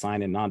have to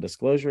sign a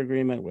non-disclosure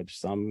agreement, which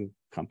some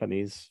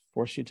companies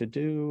force you to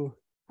do.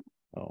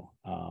 Oh,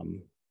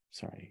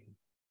 sorry.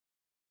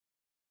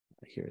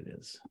 Here it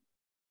is.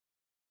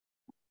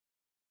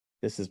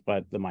 This is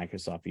what the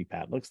Microsoft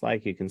VPAT looks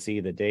like. You can see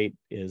the date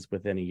is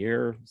within a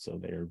year, so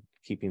they're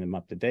keeping them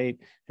up to date.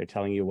 They're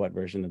telling you what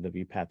version of the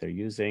VPAT they're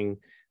using,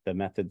 the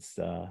methods,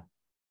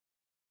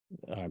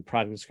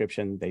 product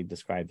description, they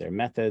describe their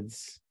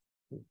methods,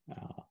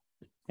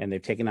 and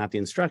they've taken out the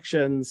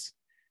instructions.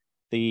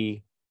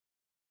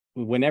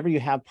 Whenever you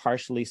have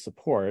partially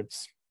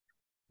supports,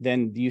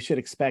 then you should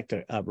expect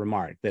a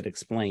remark that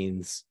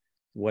explains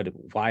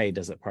why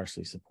does it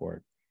partially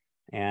support.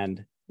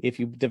 And if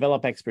you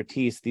develop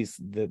expertise,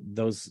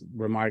 those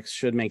remarks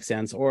should make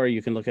sense, or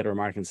you can look at a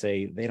remark and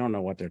say they don't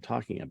know what they're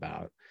talking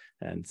about,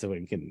 and so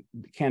it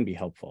can be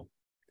helpful.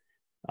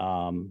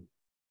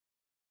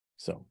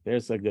 So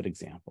there's a good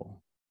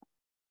example.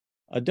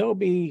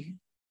 Adobe.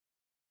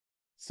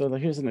 So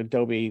here's an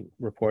Adobe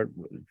report.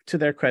 To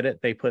their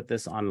credit, they put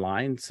this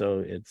online, so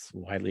it's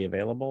widely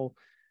available.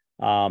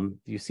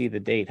 You see the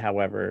date,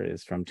 however,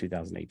 is from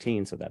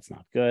 2018, so that's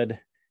not good.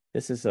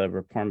 This is a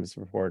performance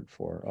report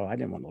for, I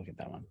didn't want to look at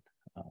that one.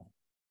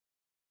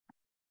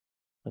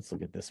 Let's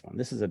look at this one.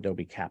 This is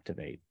Adobe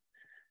Captivate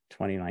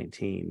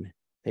 2019.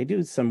 They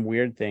do some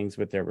weird things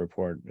with their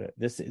report.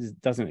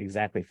 Doesn't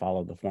exactly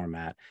follow the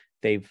format.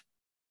 They've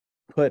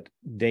put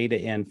data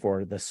in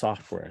for the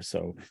software.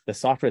 So the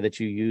software that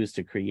you use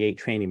to create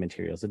training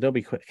materials.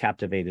 Adobe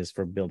Captivate is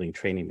for building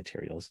training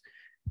materials.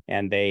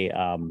 And they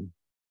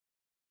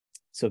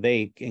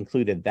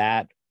included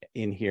that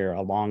in here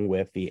along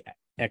with the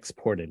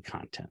exported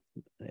content,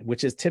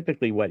 which is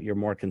typically what you're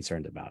more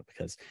concerned about,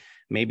 because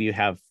maybe you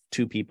have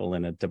two people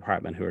in a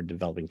department who are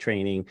developing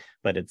training,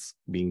 but it's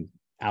being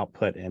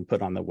output and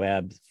put on the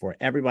web for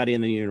everybody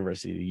in the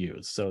university to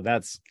use. So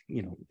that's,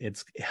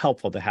 it's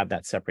helpful to have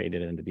that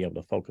separated and to be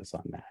able to focus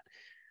on that.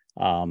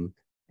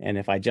 And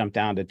if I jump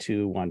down to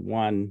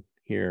 2.1.1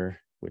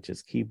 here, which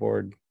is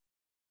keyboard,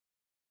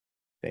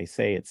 they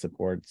say it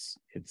supports,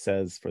 it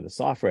says for the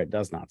software, it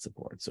does not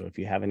support. So if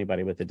you have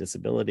anybody with a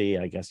disability,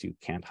 I guess you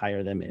can't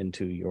hire them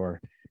into your,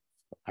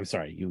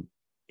 you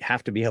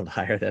have to be able to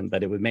hire them,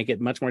 but it would make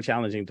it much more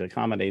challenging to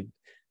accommodate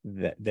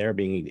that they're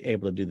being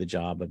able to do the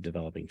job of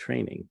developing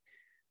training.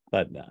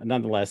 But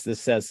nonetheless, this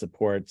says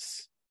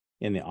supports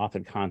in the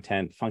authored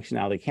content,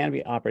 functionality can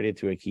be operated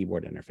through a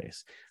keyboard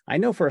interface. I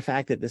know for a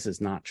fact that this is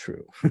not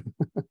true.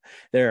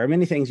 There are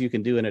many things you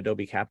can do in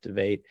Adobe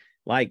Captivate,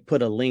 like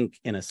put a link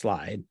in a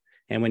slide.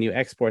 And when you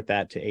export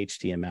that to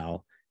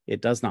HTML,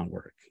 it does not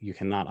work. You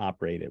cannot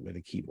operate it with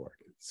a keyboard.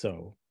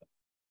 So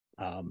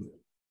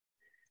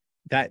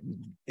that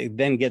it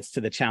then gets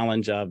to the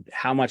challenge of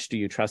how much do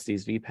you trust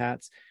these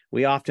VPATs?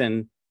 We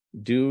often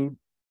do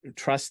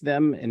trust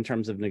them in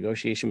terms of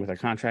negotiation with our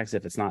contracts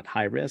if it's not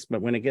high risk,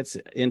 but when it gets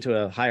into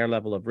a higher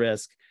level of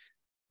risk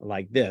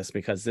like this,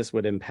 because this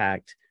would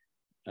impact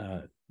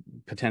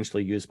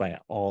potentially used by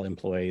all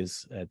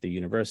employees at the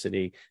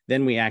university,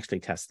 then we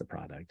actually test the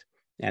product.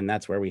 And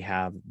that's where we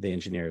have the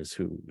engineers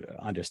who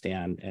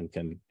understand and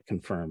can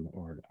confirm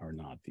or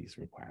not these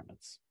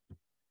requirements.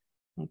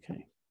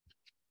 Okay.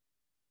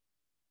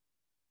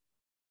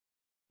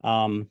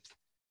 I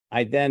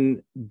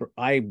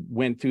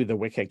went through the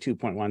WCAG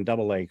 2.1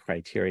 AA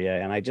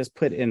criteria, and I just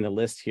put in the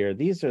list here.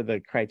 These are the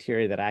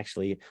criteria that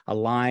actually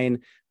align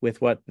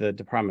with what the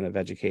Department of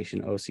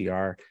Education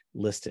OCR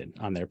listed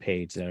on their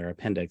page, their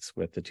appendix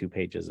with the 2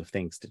 pages of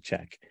things to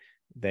check.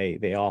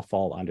 They all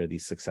fall under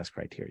these success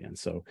criteria. And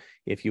so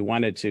if you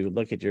wanted to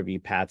look at your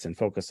VPATs and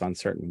focus on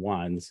certain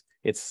ones,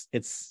 it's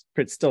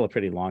still a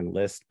pretty long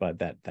list, but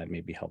that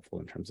may be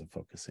helpful in terms of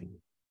focusing.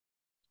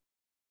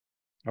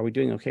 Are we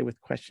doing okay with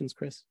questions,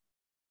 Chris?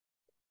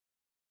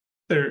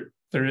 There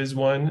is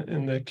one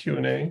in the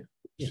Q&A.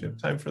 Do you have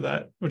time for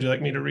that? Would you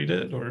like me to read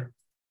it, or?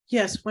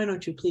 Yes, why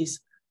don't you please?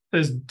 It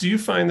says, do you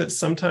find that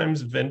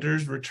sometimes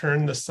vendors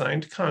return the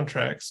signed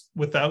contracts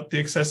without the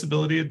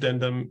accessibility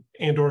addendum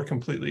and or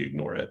completely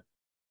ignore it?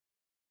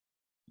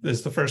 This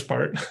is the first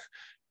part.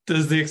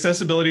 Does the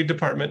accessibility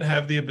department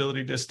have the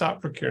ability to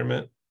stop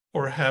procurement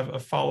or have a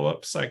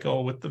follow-up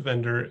cycle with the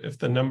vendor if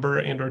the number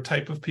and or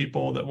type of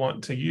people that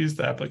want to use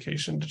the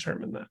application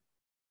determine that?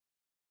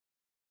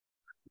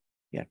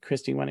 Yeah,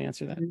 Christy, you want to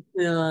answer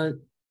that?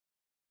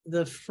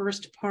 The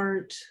first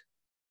part,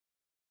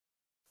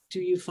 do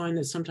you find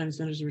that sometimes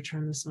vendors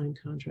return the signed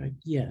contract?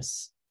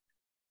 Yes.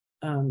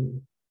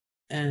 And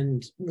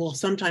And well,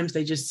 sometimes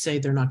they just say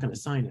they're not going to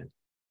sign it.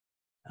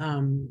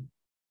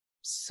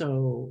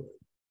 So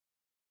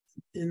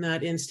in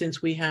that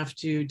instance, we have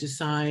to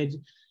decide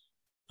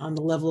on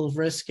the level of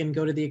risk and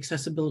go to the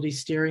accessibility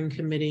steering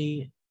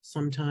committee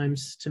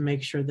sometimes to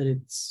make sure that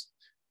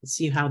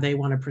see how they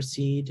want to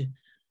proceed.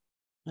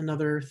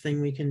 Another thing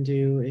we can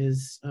do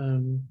is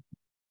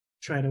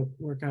try to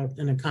work out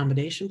an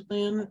accommodation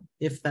plan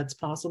if that's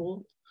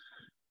possible.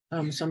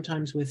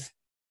 Sometimes with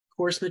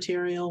course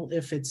material,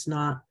 if it's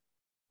not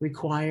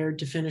required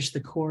to finish the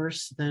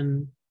course,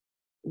 then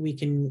we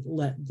can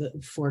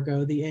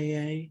forego the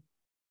AA.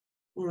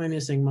 What am I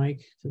missing,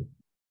 Mike?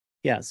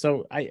 Yeah,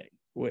 so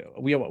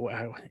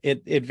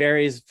it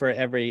varies for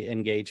every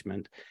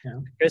engagement. Yeah.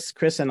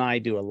 Chris and I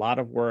do a lot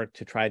of work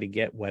to try to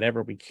get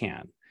whatever we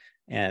can.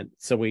 And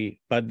so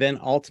but then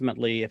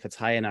ultimately, if it's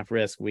high enough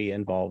risk, we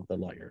involve the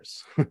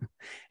lawyers.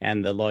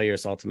 And the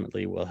lawyers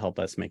ultimately will help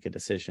us make a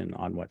decision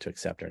on what to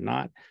accept or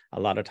not. A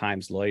lot of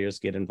times lawyers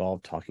get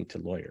involved talking to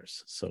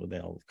lawyers. So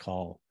they'll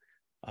call,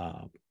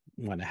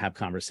 want to have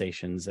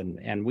conversations.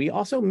 And we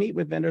also meet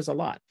with vendors a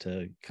lot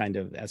to kind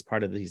of as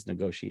part of these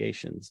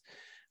negotiations.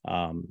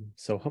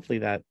 So hopefully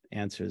that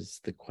answers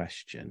the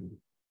question.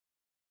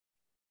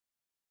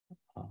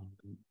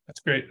 That's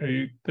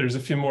great. There's a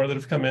few more that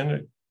have come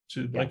in.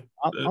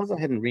 I'll go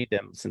ahead and read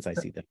them since I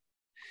see them.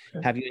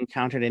 Okay. Have you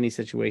encountered any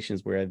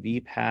situations where a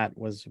VPAT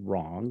was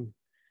wrong?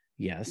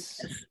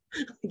 Yes.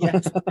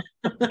 Yes.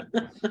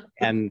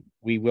 And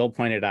we will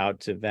point it out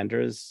to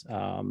vendors.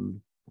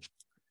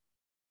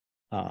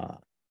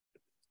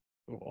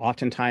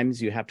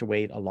 Oftentimes you have to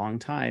wait a long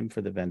time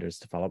for the vendors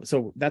to follow up.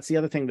 So that's the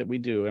other thing that we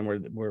do.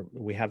 And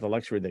we have the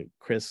luxury that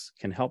Chris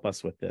can help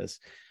us with this.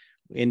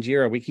 In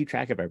JIRA, we keep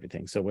track of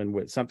everything. So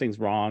when something's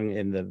wrong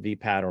in the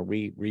VPAT or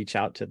we reach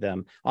out to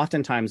them,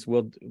 oftentimes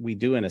we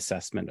do an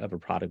assessment of a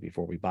product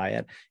before we buy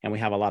it, and we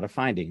have a lot of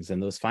findings,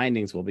 and those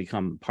findings will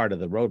become part of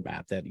the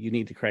roadmap that you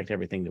need to correct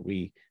everything that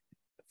we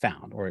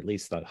found, or at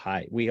least the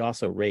high. We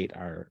also rate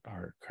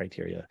our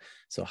criteria,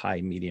 so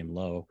high, medium,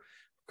 low,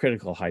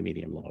 critical, high,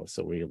 medium, low.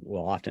 So we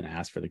will often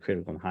ask for the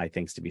critical and high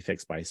things to be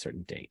fixed by a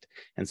certain date.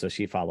 And so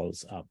she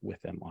follows up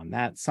with them on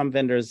that. Some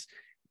vendors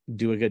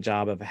do a good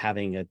job of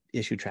having an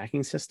issue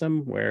tracking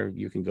system where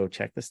you can go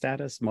check the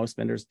status. Most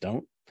vendors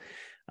don't.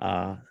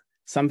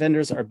 Some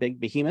vendors are big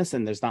behemoths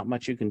and there's not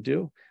much you can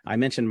do. I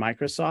mentioned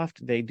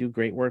Microsoft. They do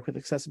great work with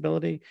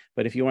accessibility,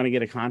 but if you want to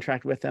get a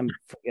contract with them,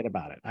 forget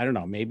about it. I don't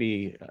know,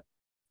 maybe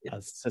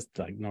a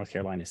system like North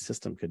Carolina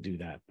system could do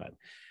that, but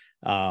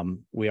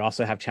we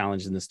also have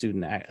challenges in the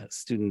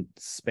student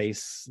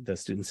space, the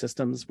student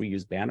systems. We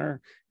use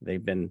Banner.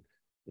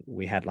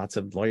 We had lots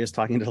of lawyers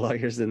talking to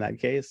lawyers in that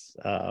case.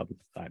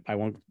 I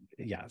won't,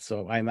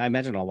 so I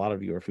imagine a lot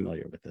of you are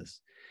familiar with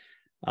this.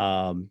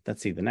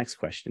 Let's see, the next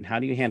question. How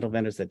do you handle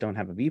vendors that don't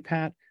have a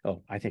VPAT?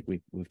 Oh, I think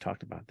we've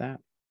talked about that.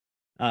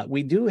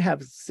 We do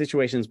have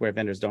situations where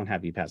vendors don't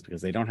have VPATs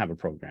because they don't have a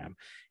program.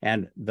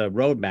 And the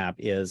roadmap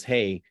is,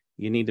 hey,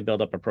 you need to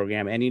build up a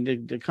program and you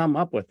need to come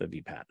up with a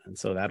VPAT. And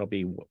so that'll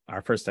be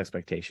our first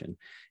expectation.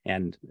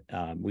 And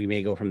we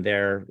may go from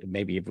there,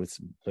 maybe if it's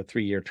a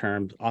 3-year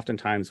term.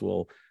 Oftentimes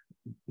we'll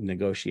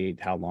negotiate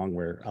how long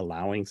we're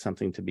allowing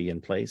something to be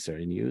in place or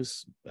in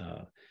use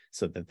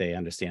so that they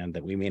understand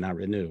that we may not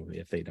renew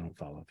if they don't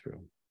follow through.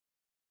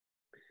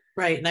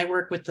 Right. And I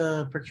work with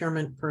the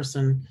procurement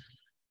person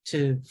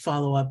to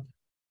follow up,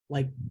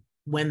 like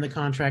when the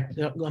contract,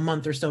 a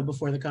month or so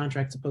before the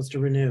contract's supposed to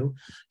renew,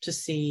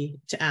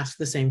 to ask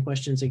the same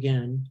questions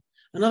again.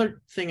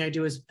 Another thing I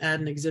do is add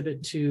an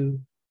exhibit to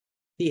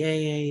the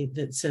AA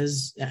that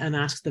says, and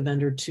ask the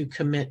vendor to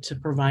commit to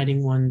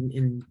providing one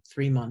in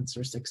 3 months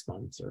or 6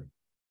 months. And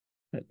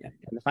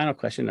the final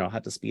question, I'll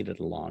have to speed it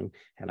along,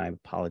 and I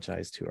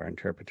apologize to our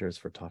interpreters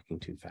for talking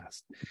too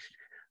fast.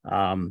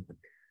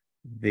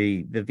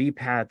 The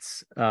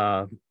VPATs,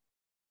 are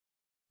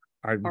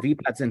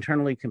VPATs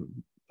internally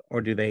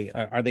or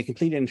are they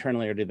completed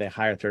internally, or do they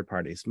hire third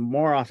parties?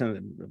 More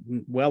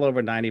often, well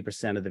over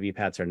 90% of the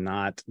VPATs are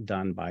not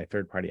done by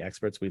third-party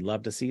experts. We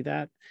love to see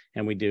that,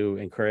 and we do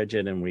encourage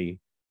it. And we,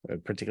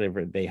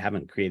 particularly if they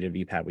haven't created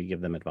a VPAT, we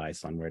give them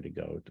advice on where to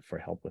go for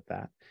help with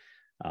that.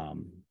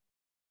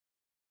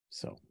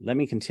 So let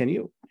me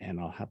continue, and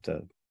I'll have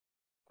to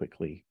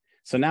quickly.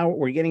 So now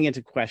we're getting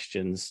into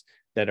questions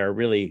that are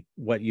really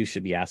what you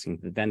should be asking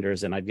the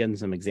vendors, and I've given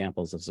some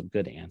examples of some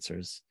good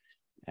answers.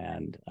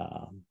 And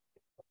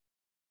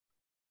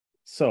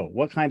so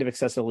what kind of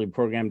accessibility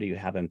program do you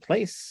have in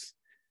place?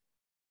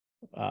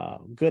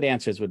 Good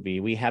answers would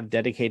be, we have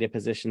dedicated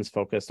positions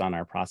focused on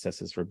our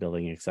processes for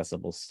building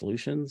accessible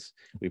solutions.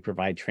 We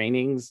provide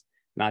trainings,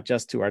 not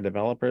just to our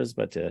developers,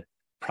 but to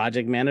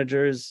project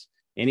managers,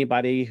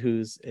 anybody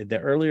the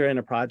earlier in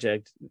a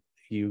project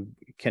you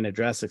can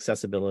address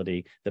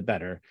accessibility, the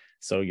better.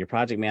 So your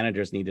project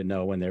managers need to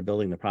know when they're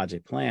building the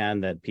project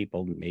plan that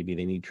people, maybe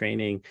they need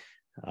training.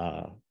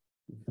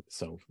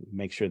 So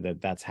make sure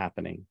that that's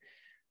happening.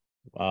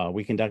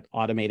 We conduct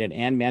automated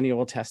and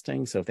manual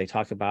testing. So if they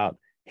talk about,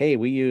 hey,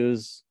 we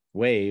use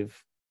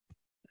Wave,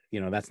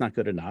 that's not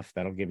good enough.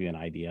 That'll give you an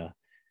idea.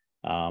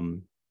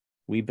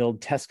 We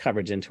build test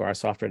coverage into our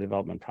software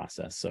development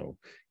process. So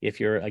if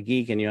you're a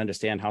geek and you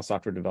understand how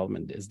software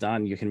development is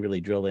done, you can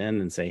really drill in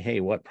and say, hey,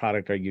 what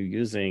product are you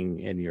using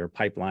in your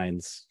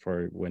pipelines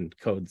for when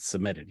code's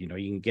submitted? You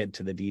can get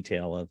to the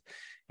detail of,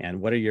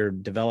 and what are your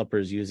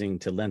developers using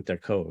to lint their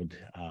code?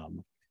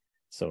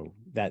 So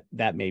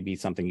that may be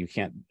something you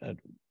can't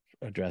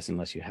address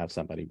unless you have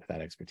somebody with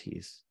that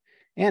expertise.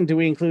 And do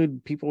we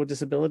include people with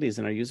disabilities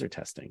in our user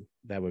testing?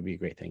 That would be a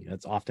great thing.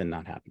 That's often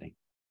not happening.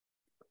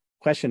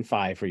 Question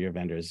 5 for your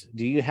vendors.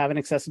 Do you have an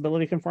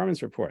accessibility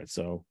conformance report?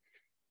 So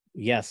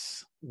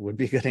yes, would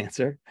be a good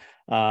answer.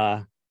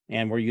 And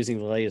we're using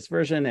the latest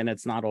version and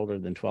it's not older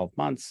than 12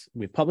 months.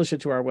 We've published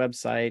it to our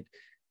website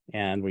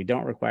and we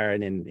don't require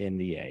an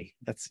NDA.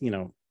 That's,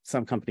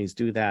 some companies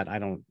do that.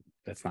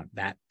 That's not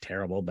that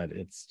terrible, but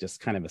it's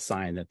just kind of a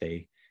sign that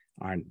they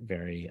aren't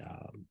very,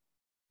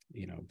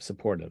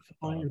 supportive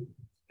of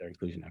their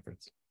inclusion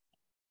efforts.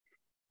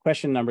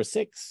 Question number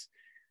 6.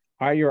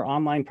 Are your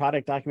online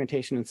product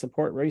documentation and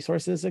support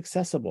resources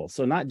accessible?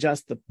 So not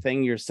just the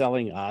thing you're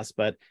selling us,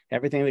 but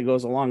everything that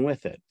goes along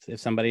with it.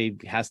 If somebody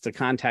has to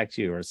contact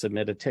you or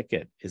submit a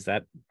ticket, is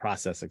that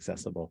process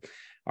accessible?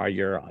 Are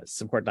your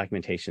support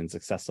documentations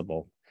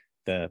accessible?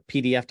 The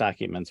PDF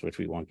documents, which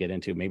we won't get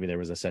into, maybe there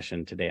was a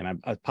session today, and I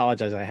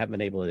apologize, I haven't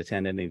been able to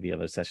attend any of the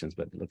other sessions,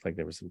 but it looked like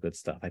there was some good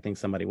stuff. I think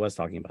somebody was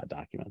talking about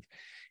documents.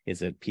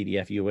 Is it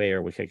PDF UA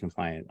or WCAG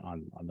compliant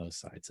on those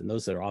sites? And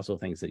those are also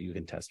things that you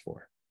can test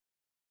for.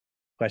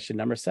 Question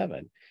number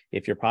 7,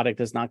 if your product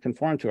does not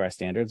conform to our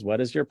standards, what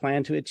is your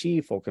plan to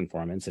achieve full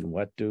conformance and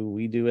what do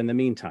we do in the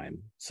meantime?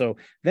 So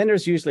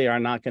vendors usually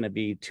are not going to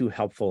be too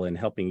helpful in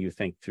helping you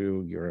think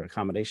through your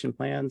accommodation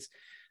plans.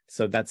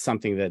 So that's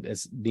something that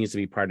needs to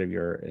be part of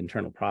your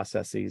internal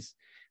processes,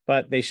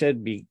 but they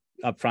should be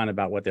upfront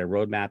about what their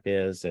roadmap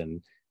is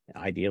and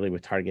ideally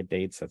with target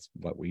dates. That's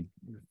what we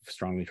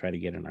strongly try to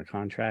get in our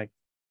contract.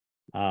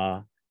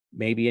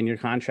 Maybe in your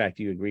contract,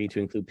 you agree to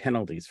include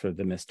penalties for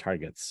the missed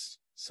targets,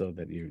 so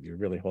that you're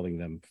really holding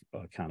them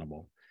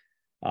accountable.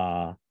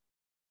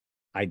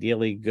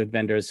 Ideally, good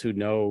vendors who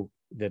know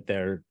that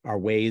there are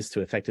ways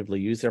to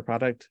effectively use their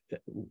product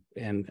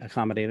and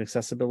accommodate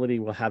accessibility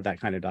will have that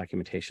kind of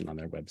documentation on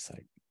their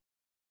website.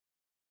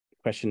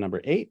 Question number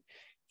 8,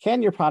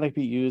 can your product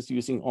be used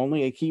using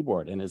only a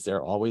keyboard? And is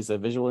there always a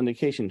visual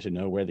indication to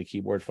know where the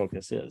keyboard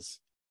focus is?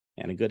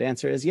 And a good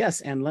answer is yes,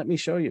 and let me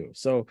show you.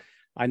 So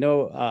I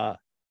know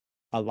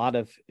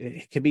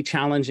it can be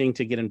challenging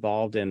to get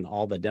involved in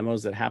all the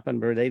demos that happen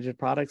related to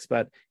products,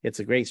 but it's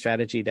a great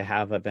strategy to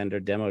have a vendor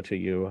demo to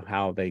you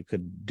how they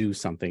could do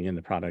something in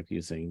the product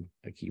using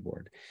a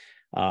keyboard.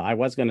 I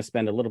was going to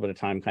spend a little bit of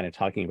time kind of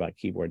talking about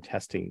keyboard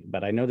testing,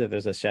 but I know that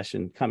there's a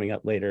session coming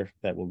up later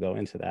that will go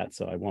into that,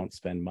 so I won't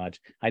spend much.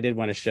 I did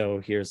want to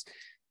show,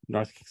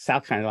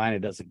 South Carolina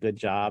does a good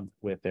job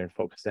with their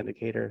focus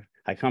indicator.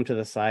 I come to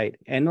the site,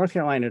 and North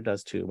Carolina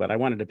does too, but I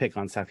wanted to pick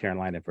on South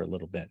Carolina for a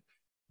little bit.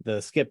 The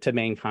skip to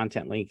main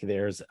content link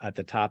there's at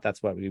the top.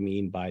 That's what we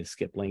mean by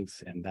skip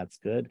links, and that's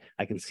good.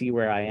 I can see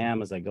where I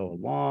am as I go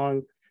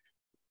along.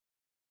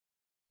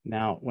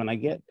 Now, when I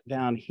get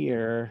down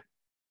here,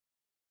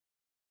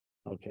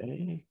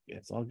 okay,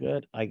 it's all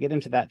good. I get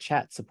into that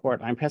chat support.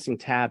 I'm pressing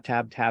tab,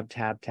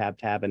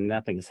 and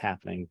nothing's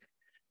happening.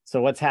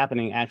 So what's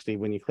happening actually,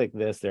 when you click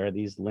this, there are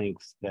these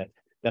links that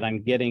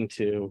I'm getting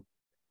to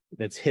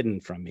that's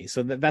hidden from me.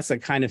 So that's the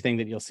kind of thing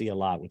that you'll see a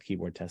lot with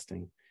keyboard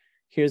testing.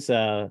 Here's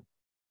a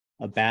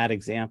bad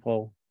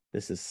example.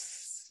 This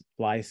is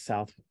Fly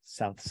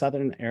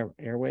Southern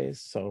Airways.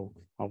 So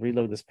I'll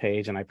reload this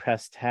page and I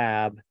press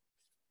tab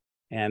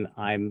and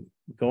I'm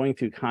going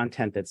through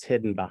content that's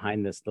hidden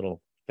behind this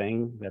little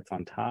thing that's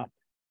on top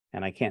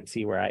and I can't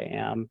see where I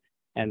am.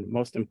 And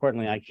most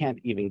importantly, I can't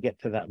even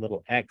get to that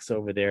little X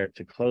over there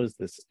to close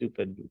this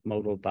stupid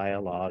modal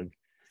dialog.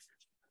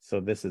 So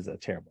this is a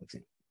terrible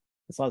example.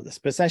 It's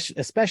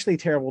especially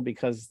terrible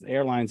because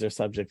airlines are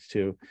subject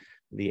to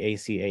the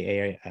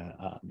ACAA,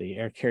 the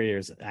Air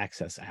Carriers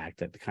Access Act,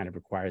 that kind of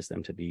requires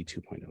them to be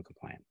 2.0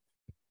 compliant.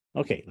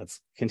 Okay, let's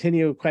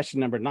continue.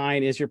 Question number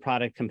 9, is your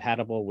product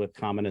compatible with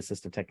common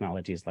assistive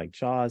technologies like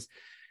JAWS,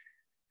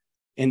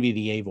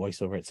 NVDA,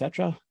 VoiceOver,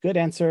 etc.? Good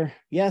answer,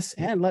 yes,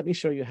 and let me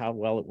show you how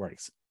well it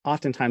works.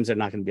 Oftentimes, they're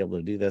not going to be able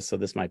to do this, so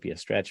this might be a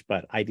stretch,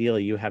 but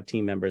ideally, you have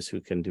team members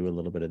who can do a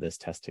little bit of this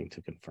testing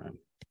to confirm.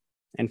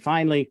 And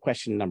finally,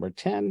 question number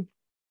 10,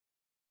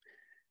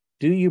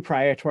 do you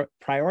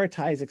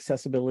prioritize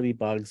accessibility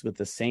bugs with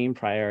the same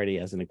priority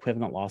as an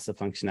equivalent loss of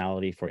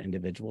functionality for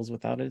individuals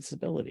without a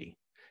disability?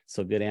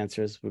 So good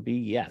answers would be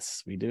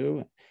yes, we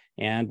do.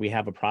 And we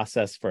have a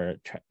process for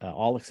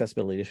all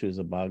accessibility issues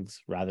of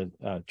bugs,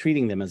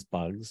 treating them as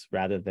bugs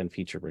rather than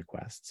feature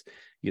requests.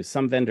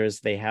 Some vendors,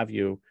 they have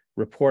you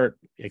report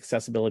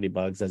accessibility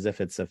bugs as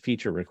if it's a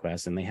feature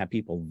request and they have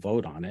people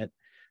vote on it,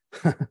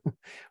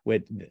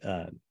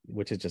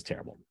 which is just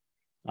terrible.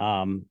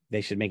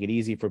 They should make it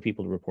easy for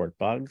people to report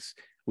bugs.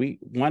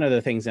 one of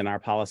the things in our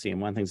policy and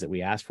one of the things that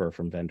we ask for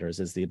from vendors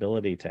is the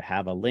ability to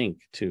have a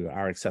link to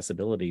our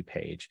accessibility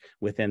page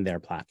within their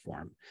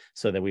platform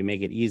so that we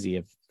make it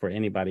easy for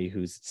anybody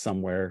who's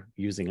somewhere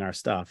using our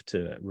stuff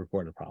to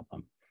report a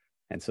problem.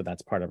 And so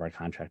that's part of our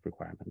contract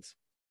requirements.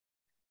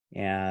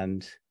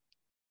 And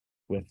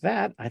with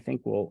that, I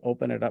think we'll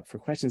open it up for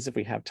questions if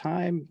we have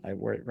time.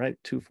 We're right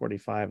at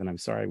 2:45, and I'm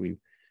sorry we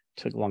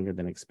took longer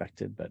than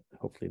expected, but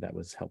hopefully that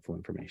was helpful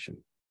information.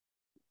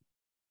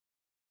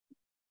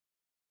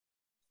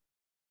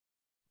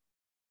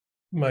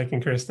 Mike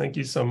and Chris, thank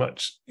you so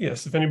much.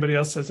 Yes, if anybody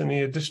else has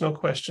any additional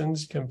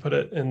questions, you can put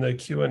it in the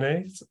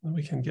Q&A so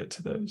we can get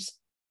to those.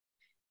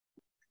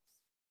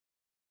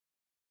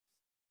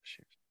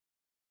 Sure.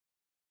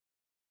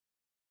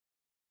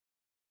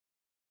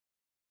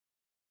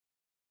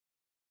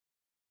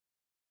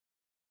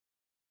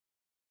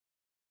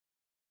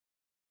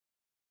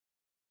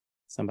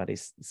 Somebody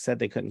said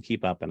they couldn't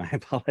keep up, and I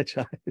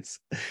apologize,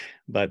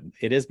 but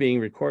it is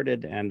being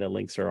recorded and the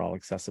links are all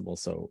accessible.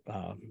 So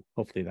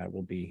hopefully that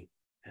will be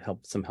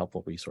some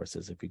helpful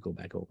resources if you go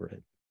back over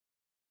it.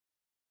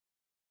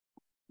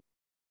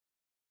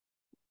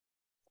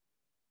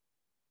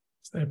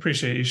 I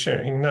appreciate you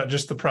sharing not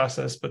just the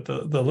process, but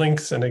the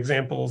links and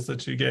examples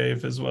that you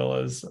gave, as well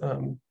as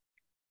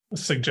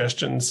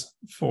suggestions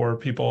for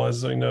people.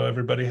 As we know,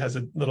 everybody has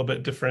a little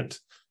bit different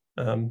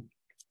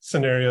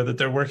scenario that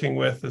they're working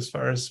with as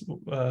far as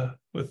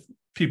with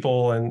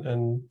people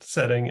and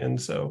setting.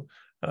 And so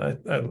I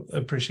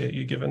appreciate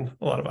you giving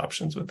a lot of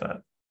options with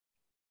that.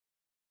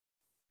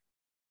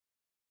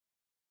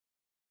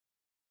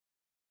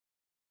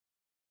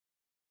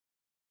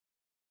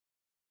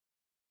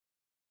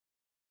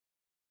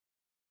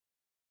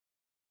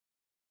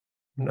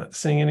 I'm not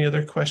seeing any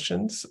other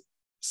questions.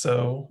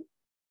 So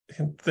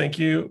thank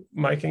you,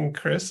 Mike and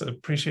Chris. I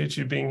appreciate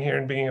you being here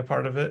and being a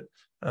part of it.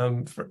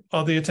 For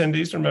all the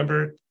attendees,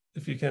 remember,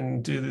 if you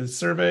can do the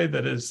survey,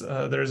 that is,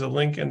 there's a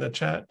link in the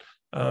chat.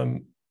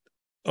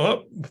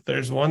 Oh,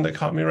 there's one that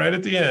caught me right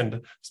at the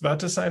end. It's about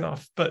to sign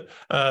off, but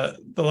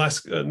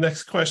the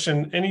next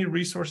question, any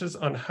resources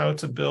on how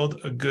to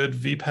build a good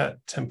VPAT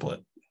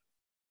template?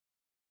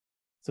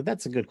 So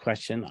that's a good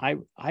question.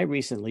 I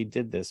recently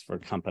did this for a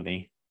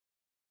company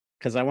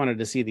because I wanted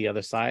to see the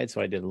other side.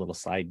 So I did a little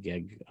side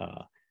gig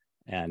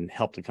and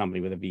helped a company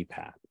with a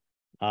VPAT.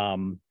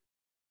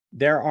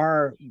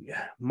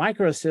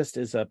 MicroAssist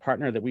is a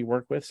partner that we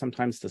work with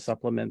sometimes to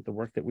supplement the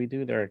work that we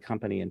do. They're a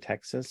company in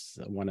Texas,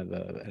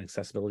 an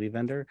accessibility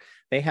vendor.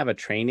 They have a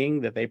training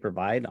that they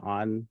provide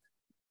on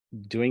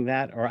doing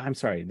that, or I'm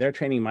sorry, their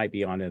training might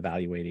be on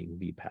evaluating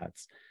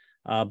VPATs.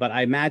 But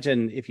I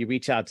imagine if you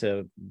reach out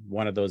to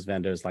one of those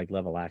vendors like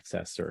Level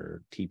Access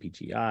or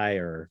TPGI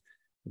or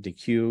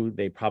DQ,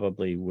 they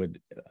probably would,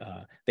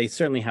 they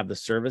certainly have the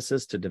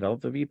services to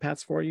develop the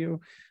VPATs for you.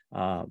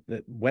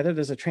 Whether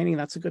there's a training,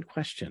 that's a good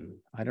question.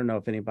 I don't know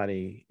if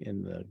anybody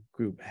in the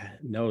group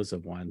knows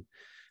of one.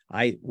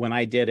 When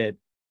I did it,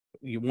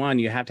 you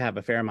have to have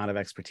a fair amount of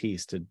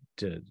expertise to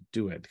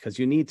do it, because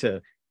you need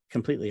to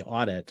completely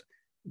audit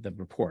the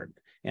report.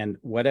 And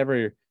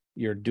whatever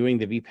you're doing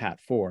the VPAT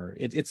for,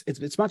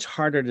 it's much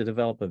harder to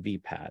develop a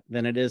VPAT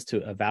than it is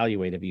to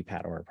evaluate a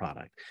VPAT or a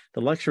product.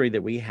 The luxury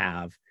that we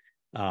have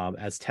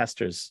as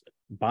testers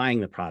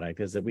buying the product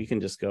is that we can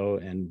just go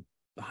and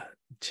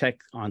check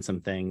on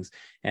some things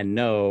and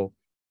know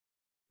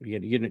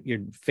you're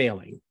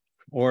failing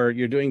or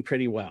you're doing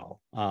pretty well.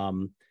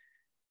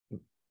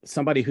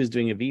 Somebody who's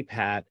doing a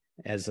VPAT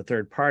as a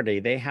third party,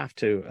 they have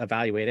to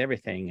evaluate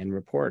everything and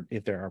report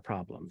if there are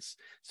problems.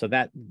 So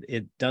that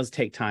it does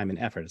take time and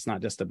effort. It's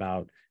not just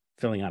about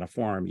filling out a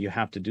form. You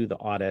have to do the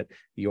audit.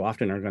 You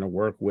often are going to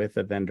work with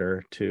a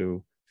vendor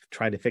to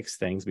try to fix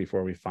things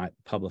before we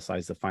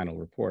publicize the final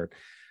report.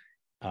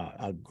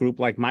 A group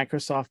like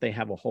Microsoft, they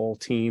have a whole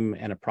team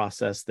and a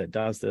process that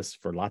does this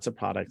for lots of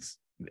products,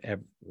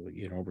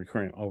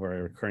 recurring over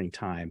a recurring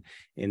time.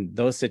 In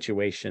those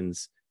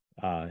situations,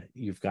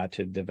 you've got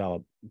to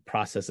develop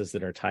processes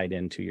that are tied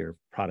into your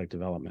product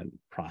development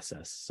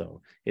process.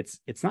 So it's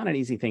not an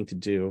easy thing to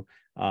do.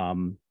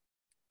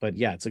 But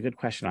yeah, it's a good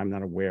question. I'm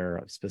not aware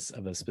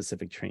of a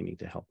specific training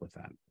to help with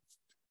that.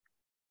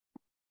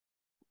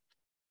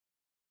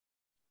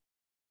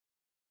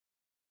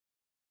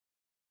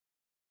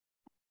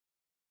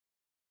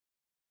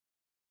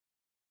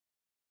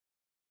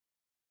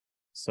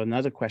 So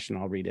another question,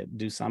 I'll read it.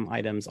 Do some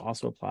items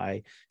also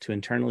apply to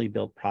internally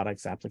built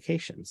products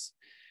applications?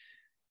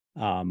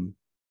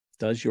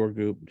 Does your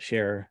group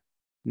share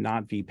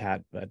not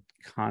VPAT, but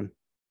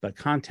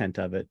content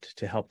of it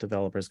to help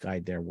developers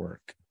guide their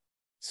work?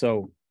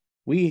 So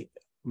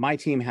my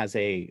team has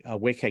a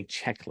WCAG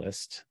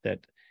checklist that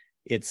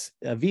it's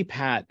a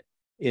VPAT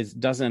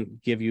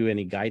doesn't give you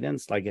any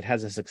guidance. Like, it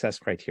has a success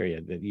criteria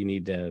that you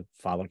need to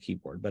follow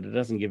keyboard, but it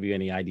doesn't give you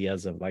any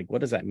ideas of like,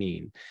 what does that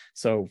mean?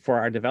 So for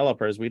our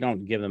developers, we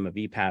don't give them a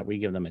VPAT, we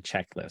give them a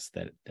checklist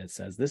that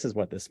says, this is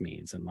what this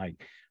means. And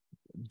like,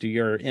 do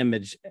your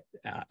image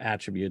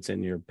attributes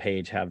in your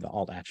page have the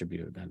alt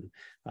attribute?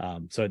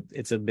 And so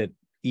it's a bit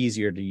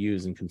easier to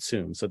use and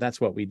consume. So that's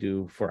what we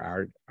do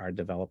for our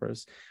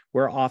developers.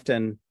 We're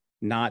often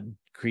not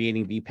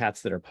creating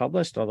VPATs that are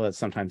published, although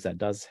sometimes that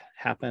does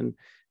happen.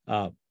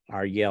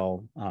 Our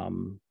Yale,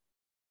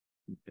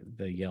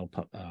 the Yale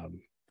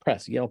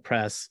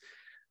Press,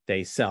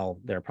 they sell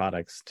their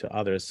products to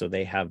others, so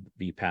they have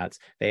VPATs.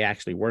 They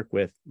actually work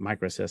with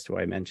Microsys, who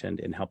I mentioned,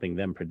 in helping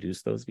them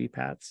produce those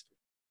VPATs,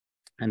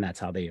 and that's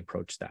how they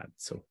approach that.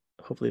 So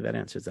hopefully that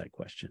answers that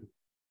question.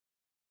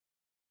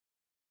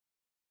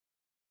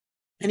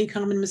 Any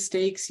common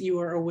mistakes you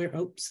are aware?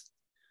 Oops.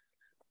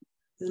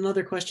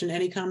 Another question.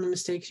 Any common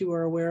mistakes you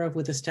are aware of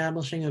with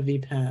establishing a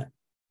VPAT?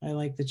 I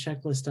like the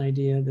checklist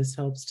idea. This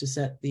helps to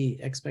set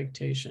the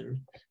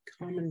expectation.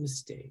 Common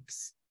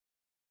mistakes.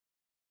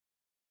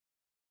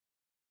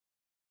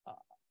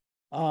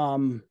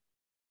 I'm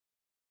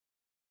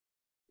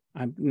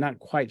not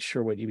quite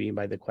sure what you mean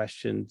by the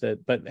question,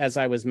 but as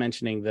I was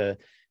mentioning, the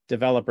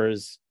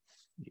developers,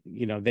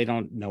 they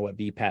don't know what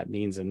VPAT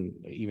means, and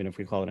even if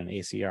we call it an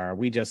ACR,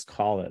 we just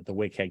call it the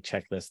WCAG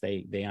checklist.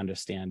 They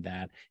understand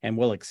that, and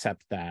we'll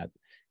accept that.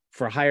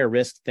 For higher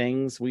risk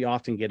things, we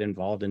often get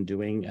involved in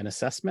doing an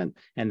assessment,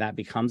 and that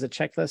becomes a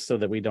checklist so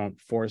that we don't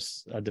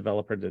force a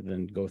developer to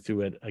then go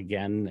through it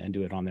again and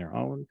do it on their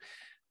own.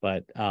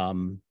 But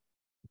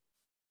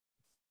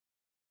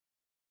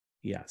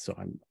yeah, so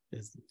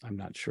I'm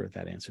not sure if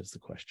that answers the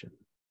question.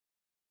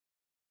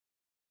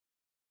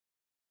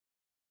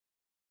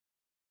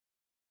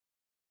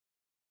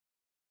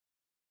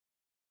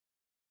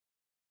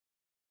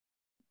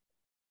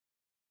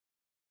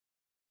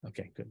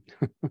 Okay, good.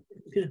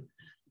 Good.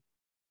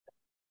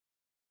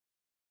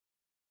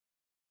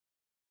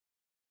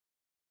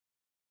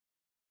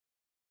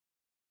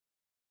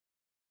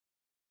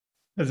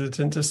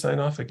 Hesitant to sign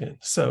off again.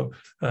 So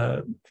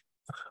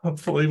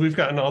hopefully we've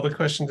gotten all the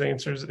questions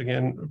answered.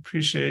 Again,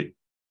 appreciate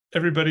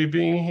everybody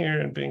being here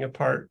and being a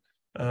part.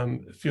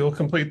 If you'll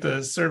complete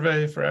the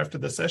survey for after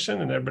the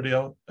session, and everybody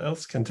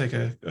else can take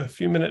a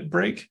few-minute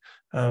break.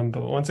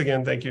 But once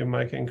again, thank you,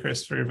 Mike and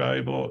Chris, for your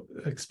valuable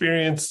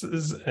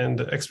experiences and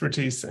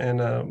expertise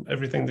and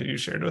everything that you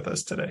shared with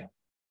us today.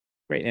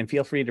 Great, and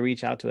feel free to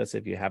reach out to us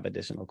if you have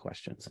additional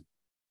questions.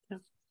 Yeah.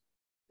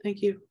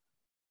 Thank you.